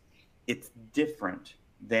expertise, it's different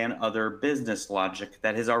than other business logic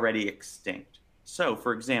that is already extinct. So,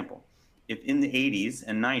 for example, if in the 80s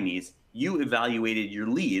and 90s, you evaluated your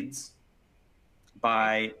leads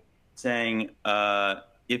by saying,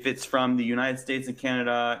 if it's from the United States and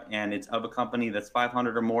Canada and it's of a company that's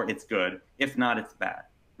 500 or more, it's good. If not, it's bad,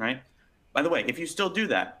 right? By the way, if you still do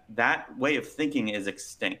that, that way of thinking is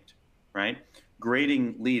extinct, right?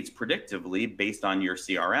 Grading leads predictively based on your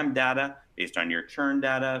CRM data, based on your churn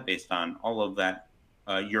data, based on all of that.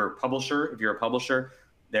 Your publisher, if you're a publisher,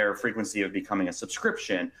 their frequency of becoming a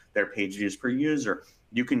subscription, their page views per user,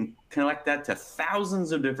 you can connect that to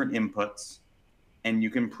thousands of different inputs and you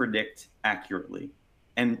can predict accurately.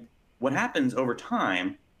 And what happens over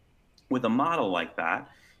time with a model like that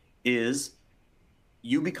is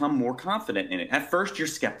you become more confident in it. At first, you're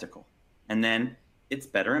skeptical, and then it's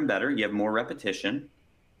better and better. You have more repetition,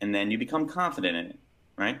 and then you become confident in it,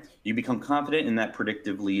 right? You become confident in that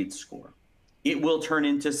predictive lead score. It will turn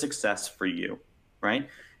into success for you, right?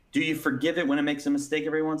 Do you forgive it when it makes a mistake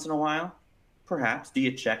every once in a while? Perhaps. Do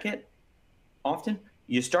you check it often?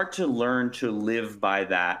 You start to learn to live by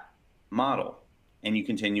that model, and you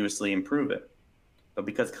continuously improve it. But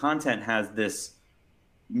because content has this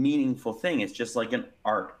meaningful thing, it's just like an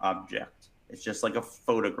art object. It's just like a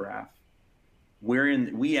photograph.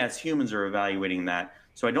 We as humans are evaluating that.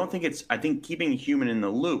 So I think keeping a human in the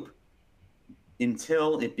loop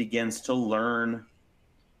until it begins to learn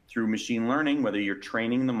through machine learning, whether you're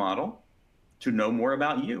training the model to know more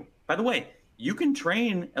about you. By the way, you can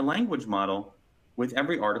train a language model with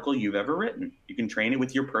every article you've ever written. You can train it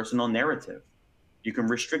with your personal narrative. You can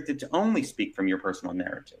restrict it to only speak from your personal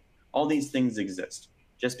narrative. All these things exist.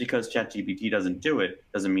 Just because ChatGPT doesn't do it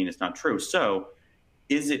doesn't mean it's not true. So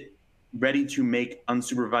is it ready to make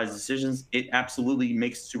unsupervised decisions? It absolutely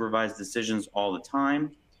makes supervised decisions all the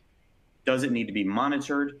time. Does it need to be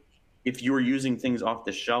monitored? If you're using things off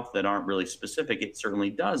the shelf that aren't really specific, it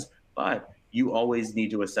certainly does. But you always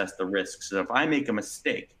need to assess the risks. So if I make a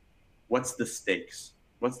mistake, what's the stakes?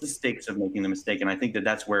 What's the stakes of making the mistake? And I think that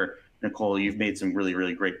that's where, Nicole, you've made some really,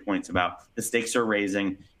 really great points about the stakes are raising.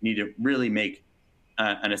 You need to really make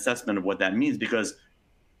an assessment of what that means, because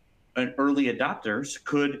an early adopters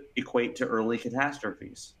could equate to early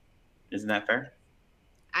catastrophes. Isn't that fair?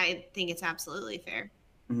 I think it's absolutely fair.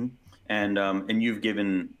 Mm-hmm. And you've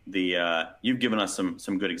given us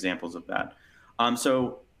some good examples of that.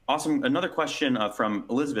 So awesome. Another question from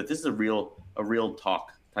Elizabeth. This is a real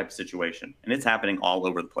talk type of situation, and it's happening all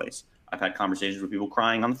over the place. I've had conversations with people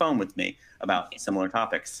crying on the phone with me about similar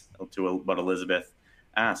topics to what Elizabeth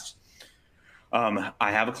asked. I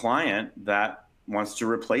have a client that wants to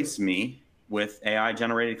replace me with AI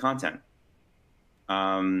generated content.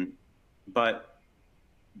 But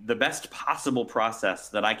the best possible process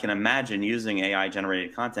that I can imagine using AI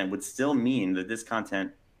generated content would still mean that this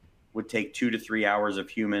content would take 2 to 3 hours of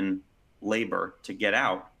human labor to get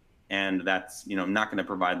out. And that's, not going to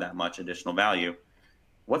provide that much additional value.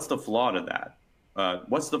 What's the flaw to that?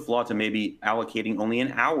 What's the flaw to maybe allocating only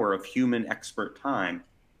an hour of human expert time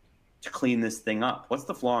to clean this thing up? What's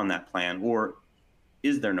the flaw in that plan? Or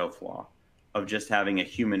is there no flaw of just having a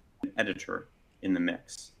human editor in the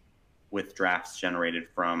mix with drafts generated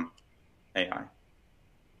from AI?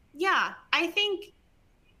 Yeah, I think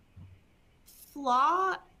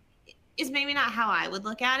flaw is maybe not how I would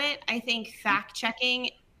look at it. I think fact checking,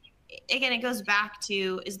 again, it goes back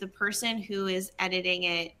to, is the person who is editing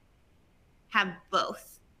it have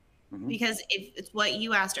both? Mm-hmm. Because if it's what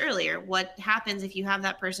you asked earlier, what happens if you have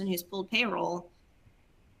that person who's pulled payroll,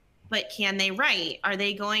 but can they write? Are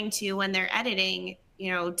they going to, when they're editing,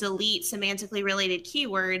 delete semantically related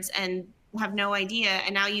keywords and have no idea,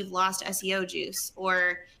 and now you've lost SEO juice?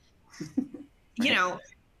 Or,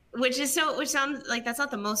 which sounds like that's not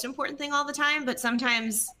the most important thing all the time, but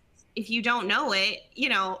sometimes if you don't know it,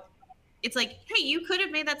 it's like, hey, you could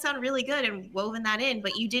have made that sound really good and woven that in,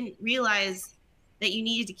 but you didn't realize that you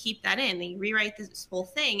needed to keep that in. And you rewrite this whole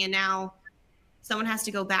thing, and now someone has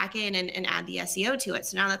to go back in and add the SEO to it.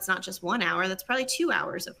 So now that's not just 1 hour, that's probably 2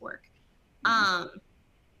 hours of work. Mm-hmm.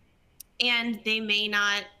 And they may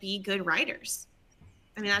not be good writers.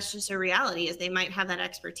 I mean, that's just a reality, is they might have that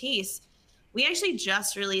expertise. We actually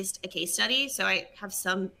just released a case study, so I have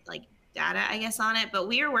some data, I guess, on it, but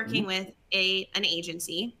we are working mm-hmm. with an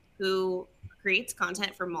agency who creates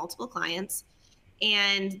content for multiple clients,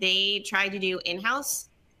 and they tried to do in-house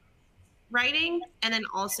writing and then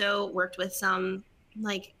also worked with some,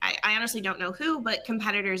 I honestly don't know who, but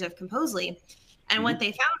competitors of Composely. And mm-hmm. what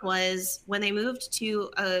they found was when they moved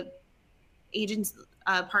to a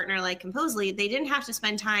partner like Composely, they didn't have to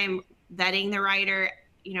spend time vetting the writer,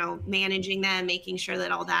 managing them, making sure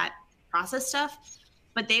that all that process stuff,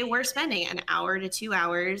 but they were spending 1 hour to 2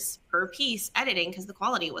 hours per piece editing because the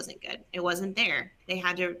quality wasn't good. It wasn't there. They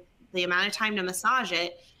had the amount of time to massage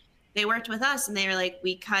it. They worked with us, and they were like,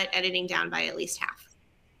 we cut editing down by at least half.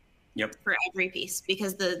 Yep. For every piece,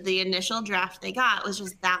 because the initial draft they got was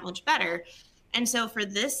just that much better. And so for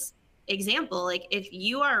this example, if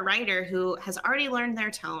you are a writer who has already learned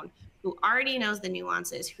their tone, who already knows the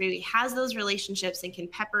nuances, who has those relationships and can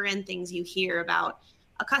pepper in things you hear about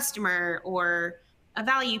a customer or a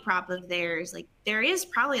value prop of theirs, there is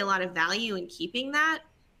probably a lot of value in keeping that.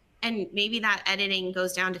 And maybe that editing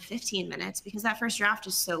goes down to 15 minutes because that first draft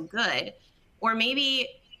is so good. Or maybe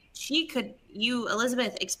you,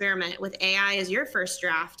 Elizabeth, experiment with AI as your first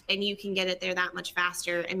draft, and you can get it there that much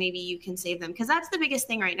faster, and maybe you can save them. Because that's the biggest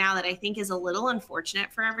thing right now that I think is a little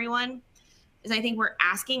unfortunate for everyone, is I think we're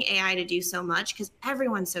asking AI to do so much because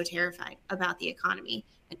everyone's so terrified about the economy,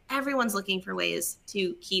 and everyone's looking for ways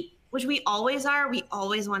to keep, which we always are. We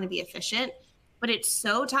always want to be efficient, but it's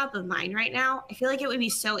so top of mind right now. I feel like it would be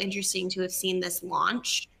so interesting to have seen this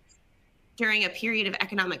launch during a period of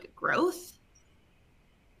economic growth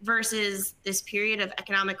versus this period of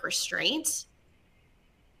economic restraint,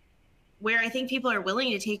 where I think people are willing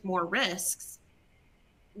to take more risks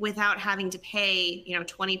without having to pay,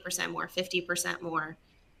 20% more, 50% more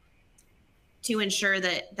to ensure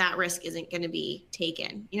that that risk isn't going to be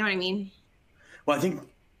taken. You know what I mean? Well, I think,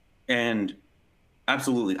 and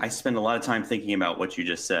absolutely, I spend a lot of time thinking about what you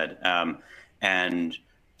just said. And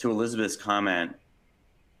to Elizabeth's comment,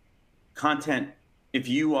 content, if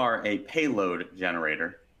you are a payload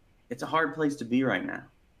generator, it's a hard place to be right now.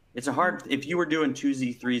 It's a hard, if you were doing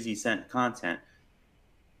 2Z, 3Z cent content,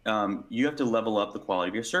 you have to level up the quality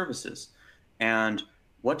of your services. And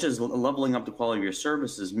what does leveling up the quality of your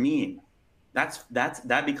services mean?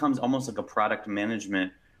 That becomes almost like a product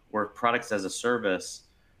management or products as a service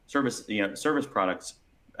products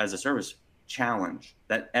as a service challenge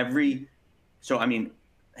that every So, I mean,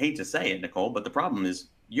 hate to say it, Nicole, but the problem is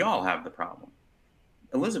y'all have the problem.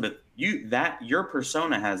 Elizabeth, your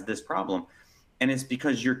persona has this problem, and it's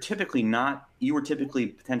because you were typically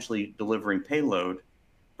potentially delivering payload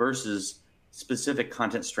versus specific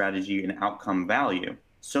content strategy and outcome value.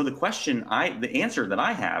 So the answer that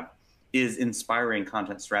I have is inspiring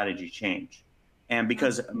content strategy change. And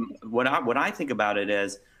because what I think about it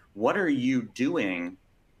is, what are you doing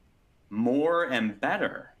more and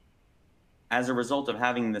better as a result of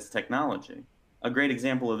having this technology? A great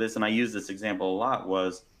example of this, and I use this example a lot,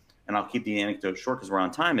 was, and I'll keep the anecdote short because we're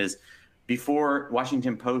on time, is before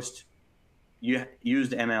Washington Post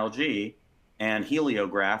used MLG, and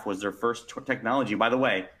heliograph was their first technology. By the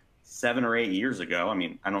way, 7 or 8 years ago, I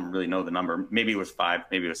mean, I don't really know the number, maybe it was 5,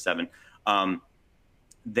 maybe it was 7,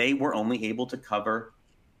 they were only able to cover,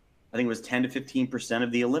 I think it was 10 to 15%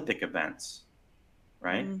 of the Olympic events,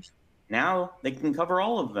 right? Now they can cover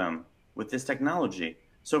all of them with this technology.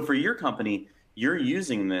 So for your company, you're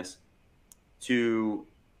using this to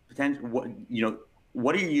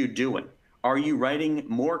what are you doing? Are you writing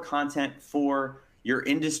more content for your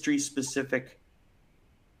industry specific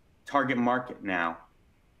target market now?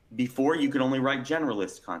 Before you could only write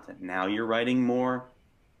generalist content. Now you're writing more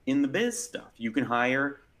in the biz stuff. You can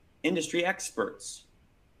hire industry experts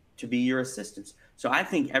to be your assistants. So I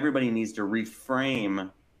think everybody needs to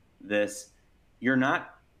reframe this.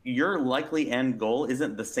 Your likely end goal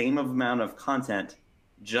isn't the same amount of content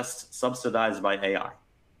just subsidized by AI.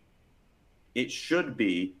 It should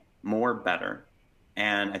be more better.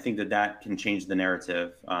 And I think that can change the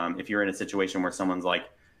narrative. If you're in a situation where someone's like,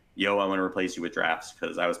 yo, I want to replace you with drafts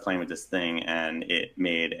because I was playing with this thing and it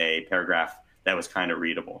made a paragraph that was kind of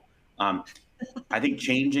readable. I think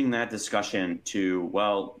changing that discussion to,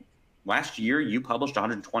 well, last year you published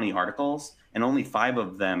 120 articles and only 5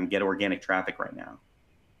 of them get organic traffic right now.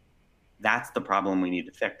 That's the problem we need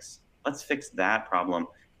to fix. Let's fix that problem.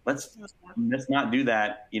 Let's not do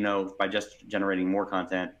that, by just generating more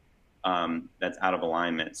content that's out of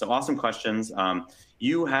alignment. So awesome questions.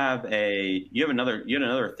 You had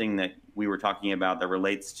another thing that we were talking about that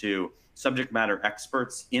relates to subject matter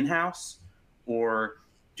experts in-house, or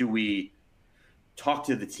do we talk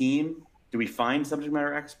to the team? Do we find subject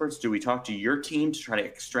matter experts? Do we talk to your team to try to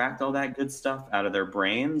extract all that good stuff out of their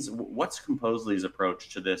brains? What's Composely's approach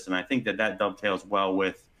to this? And I think that dovetails well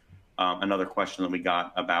with another question that we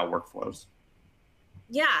got about workflows.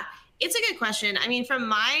 Yeah, it's a good question. I mean, from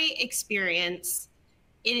my experience,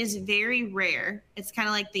 it is very rare. It's kind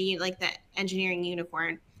of like the engineering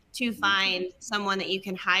unicorn to find someone that you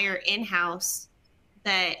can hire in-house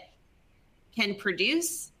that can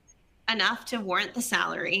produce enough to warrant the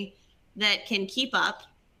salary, that can keep up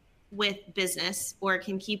with business or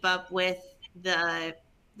can keep up with the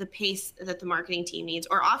pace that the marketing team needs,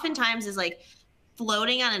 or oftentimes is like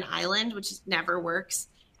floating on an island, which never works,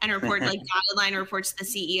 and report like dotted line reports to the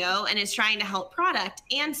CEO and is trying to help product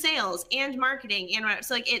and sales and marketing and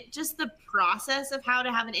so like just the process of how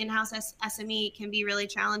to have an in-house SME can be really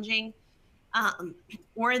challenging.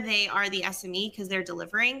 Or they are the SME because they're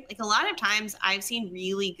delivering. Like a lot of times I've seen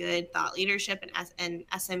really good thought leadership and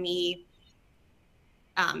SME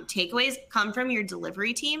takeaways come from your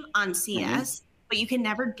delivery team on CS, but you can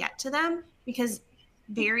never get to them because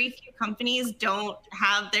very few companies don't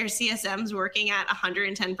have their CSMs working at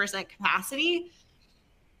 110% capacity.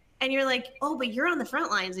 And you're like, oh, but you're on the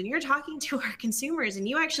front lines and you're talking to our consumers and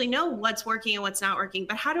you actually know what's working and what's not working.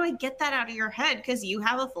 But how do I get that out of your head? Because you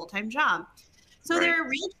have a full-time job. So There are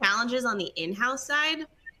real challenges on the in-house side.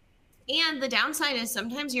 And the downside is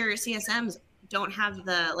sometimes your CSMs don't have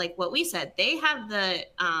the, like what we said, they have the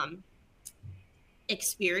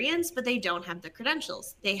experience, but they don't have the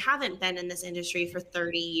credentials. They haven't been in this industry for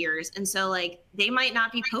 30 years. And so like they might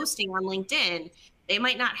not be posting on LinkedIn. They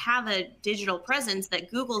might not have a digital presence that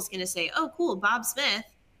Google's going to say, oh, cool, Bob Smith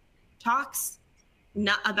talks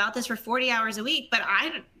about this for 40 hours a week, but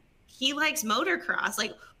he likes motocross.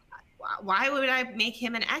 Like, why would I make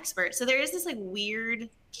him an expert? So there is this like weird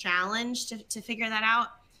challenge to figure that out.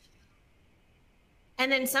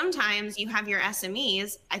 And then sometimes you have your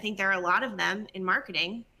SMEs. I think there are a lot of them in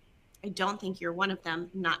marketing. I don't think you're one of them.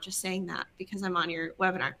 I'm not just saying that because I'm on your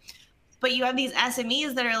webinar. But you have these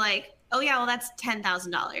SMEs that are like, oh yeah, well, that's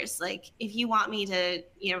 $10,000. Like if you want me to,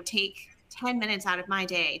 take 10 minutes out of my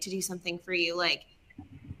day to do something for you, like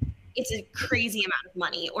it's a crazy amount of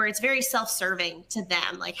money, or it's very self-serving to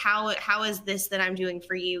them. Like how is this that I'm doing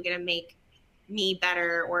for you going to make me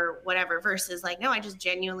better or whatever, versus like, no, I just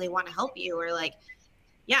genuinely want to help you. Or like,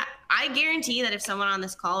 yeah, I guarantee that if someone on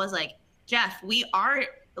this call was like, Jeff, we are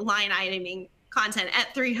line iteming content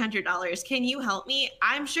at $300. Can you help me?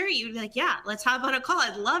 I'm sure you'd be like, yeah, let's hop on a call.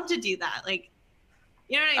 I'd love to do that. Like,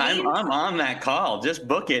 you know what I mean? I'm on that call. Just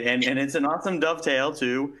book it. And it's an awesome dovetail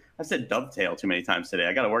to, I've said dovetail too many times today.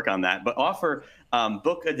 I got to work on that. But offer,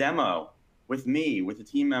 book a demo with me, with a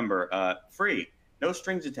team member, free, no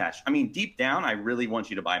strings attached. I mean, deep down, I really want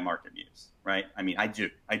you to buy MarketMuse, right? I mean, I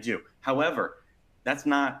do. However, that's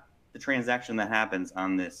not the transaction that happens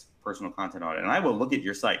on this personal content audit. And I will look at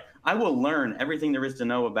your site. I will learn everything there is to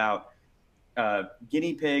know about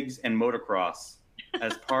guinea pigs and motocross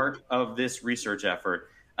as part of this research effort,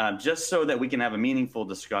 just so that we can have a meaningful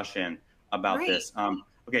discussion about this.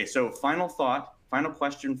 Okay, so final thought, final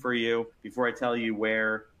question for you before I tell you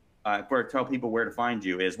before I tell people where to find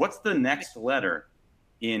you is, what's the next letter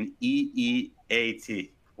in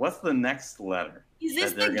EEAT? What's the next letter? Is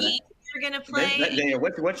this the game you're going to play?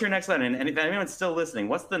 What's your next letter? And if anyone's still listening,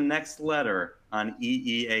 what's the next letter on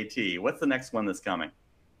EEAT? What's the next one that's coming?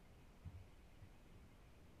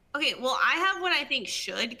 Okay, well, I have what I think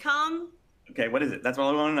should come. Okay, what is it? That's all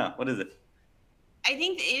I want to know. What is it? I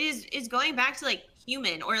think it is going back to like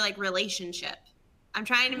human or like relationship. I'm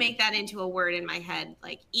trying to make that into a word in my head,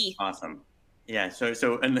 like ETH. Awesome. Yeah.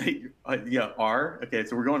 So and yeah, R. Okay.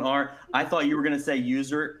 So we're going R. I thought you were going to say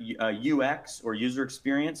user UX or user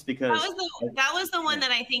experience, because that was the one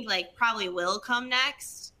that I think like probably will come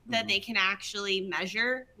next, that they can actually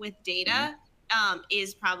measure with data.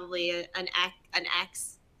 Is probably an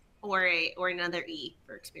X or another E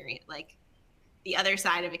for experience. Like the other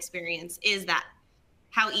side of experience is that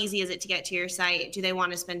how easy is it to get to your site? Do they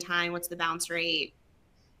want to spend time? What's the bounce rate?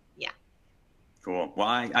 Yeah. Cool. Well,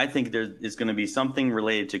 I think there is going to be something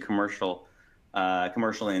related to commercial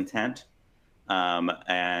intent,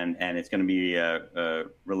 and it's going to be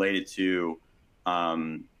related to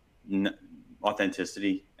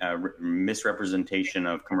authenticity, misrepresentation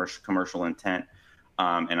of commercial intent,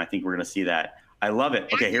 and I think we're going to see that. I love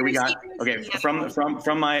it. Okay, here we got. Okay,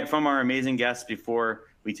 from our amazing guests, before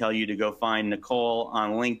we tell you to go find Nicole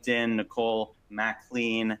on LinkedIn, Nicole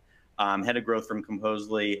MacLean, head of growth from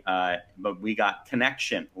Composely. But we got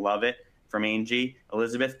connection, love it, from Angie.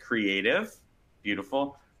 Elizabeth, creative,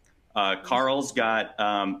 beautiful. Carl's got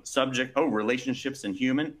subject, relationships and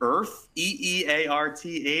human, Earth,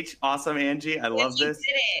 EEARTH, awesome, Angie. I love this.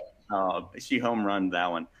 Did it. Oh, she home run that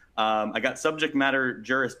one. I got subject matter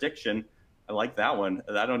jurisdiction. I like that one.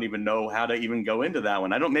 I don't even know how to even go into that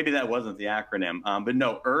one. Maybe that wasn't the acronym, but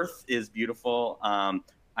no, Earth is beautiful.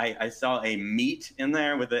 I saw a meet in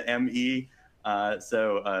there with the ME.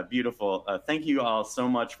 So beautiful. Thank you all so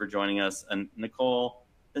much for joining us. And Nicole,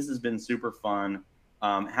 this has been super fun.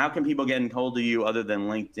 How can people get in hold of you other than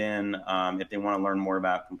LinkedIn if they want to learn more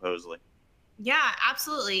about Composely? Yeah,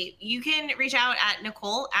 absolutely. You can reach out at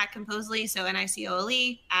Nicole at Composely, so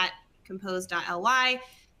NICOLE at compose.ly.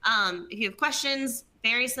 If you have questions,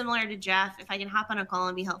 very similar to Jeff, if I can hop on a call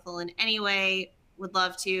and be helpful in any way, would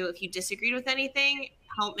love to. If you disagreed with anything,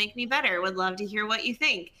 help make me better. Would love to hear what you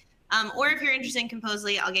think. Or if you're interested in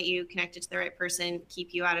Composely, I'll get you connected to the right person,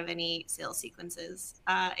 keep you out of any sales sequences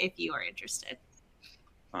if you are interested.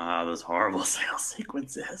 Those horrible sales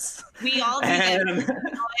sequences. We all do them.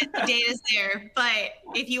 The data's there. But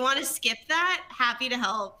if you want to skip that, happy to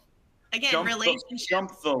help. Again, relationship.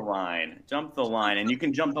 Jump the line. And you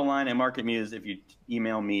can jump the line at MarketMuse if you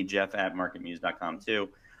email me, jeff@marketmuse.com too.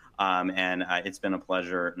 And it's been a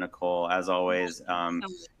pleasure, Nicole, as always.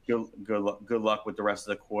 Good luck with the rest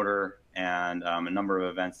of the quarter and a number of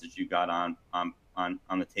events that you got on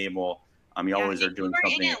the table. You always are doing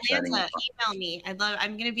something exciting. Email me.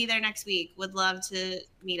 I'm going to be there next week. Would love to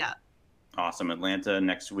meet up. Awesome. Atlanta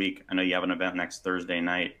next week. I know you have an event next Thursday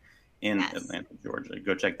night in Atlanta, Georgia.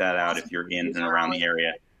 Go check that out if you're in and around the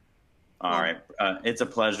area. All right. It's a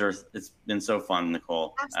pleasure. It's been so fun,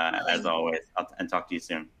 Nicole, as always. And talk to you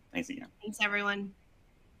soon. Thanks again. Thanks, everyone.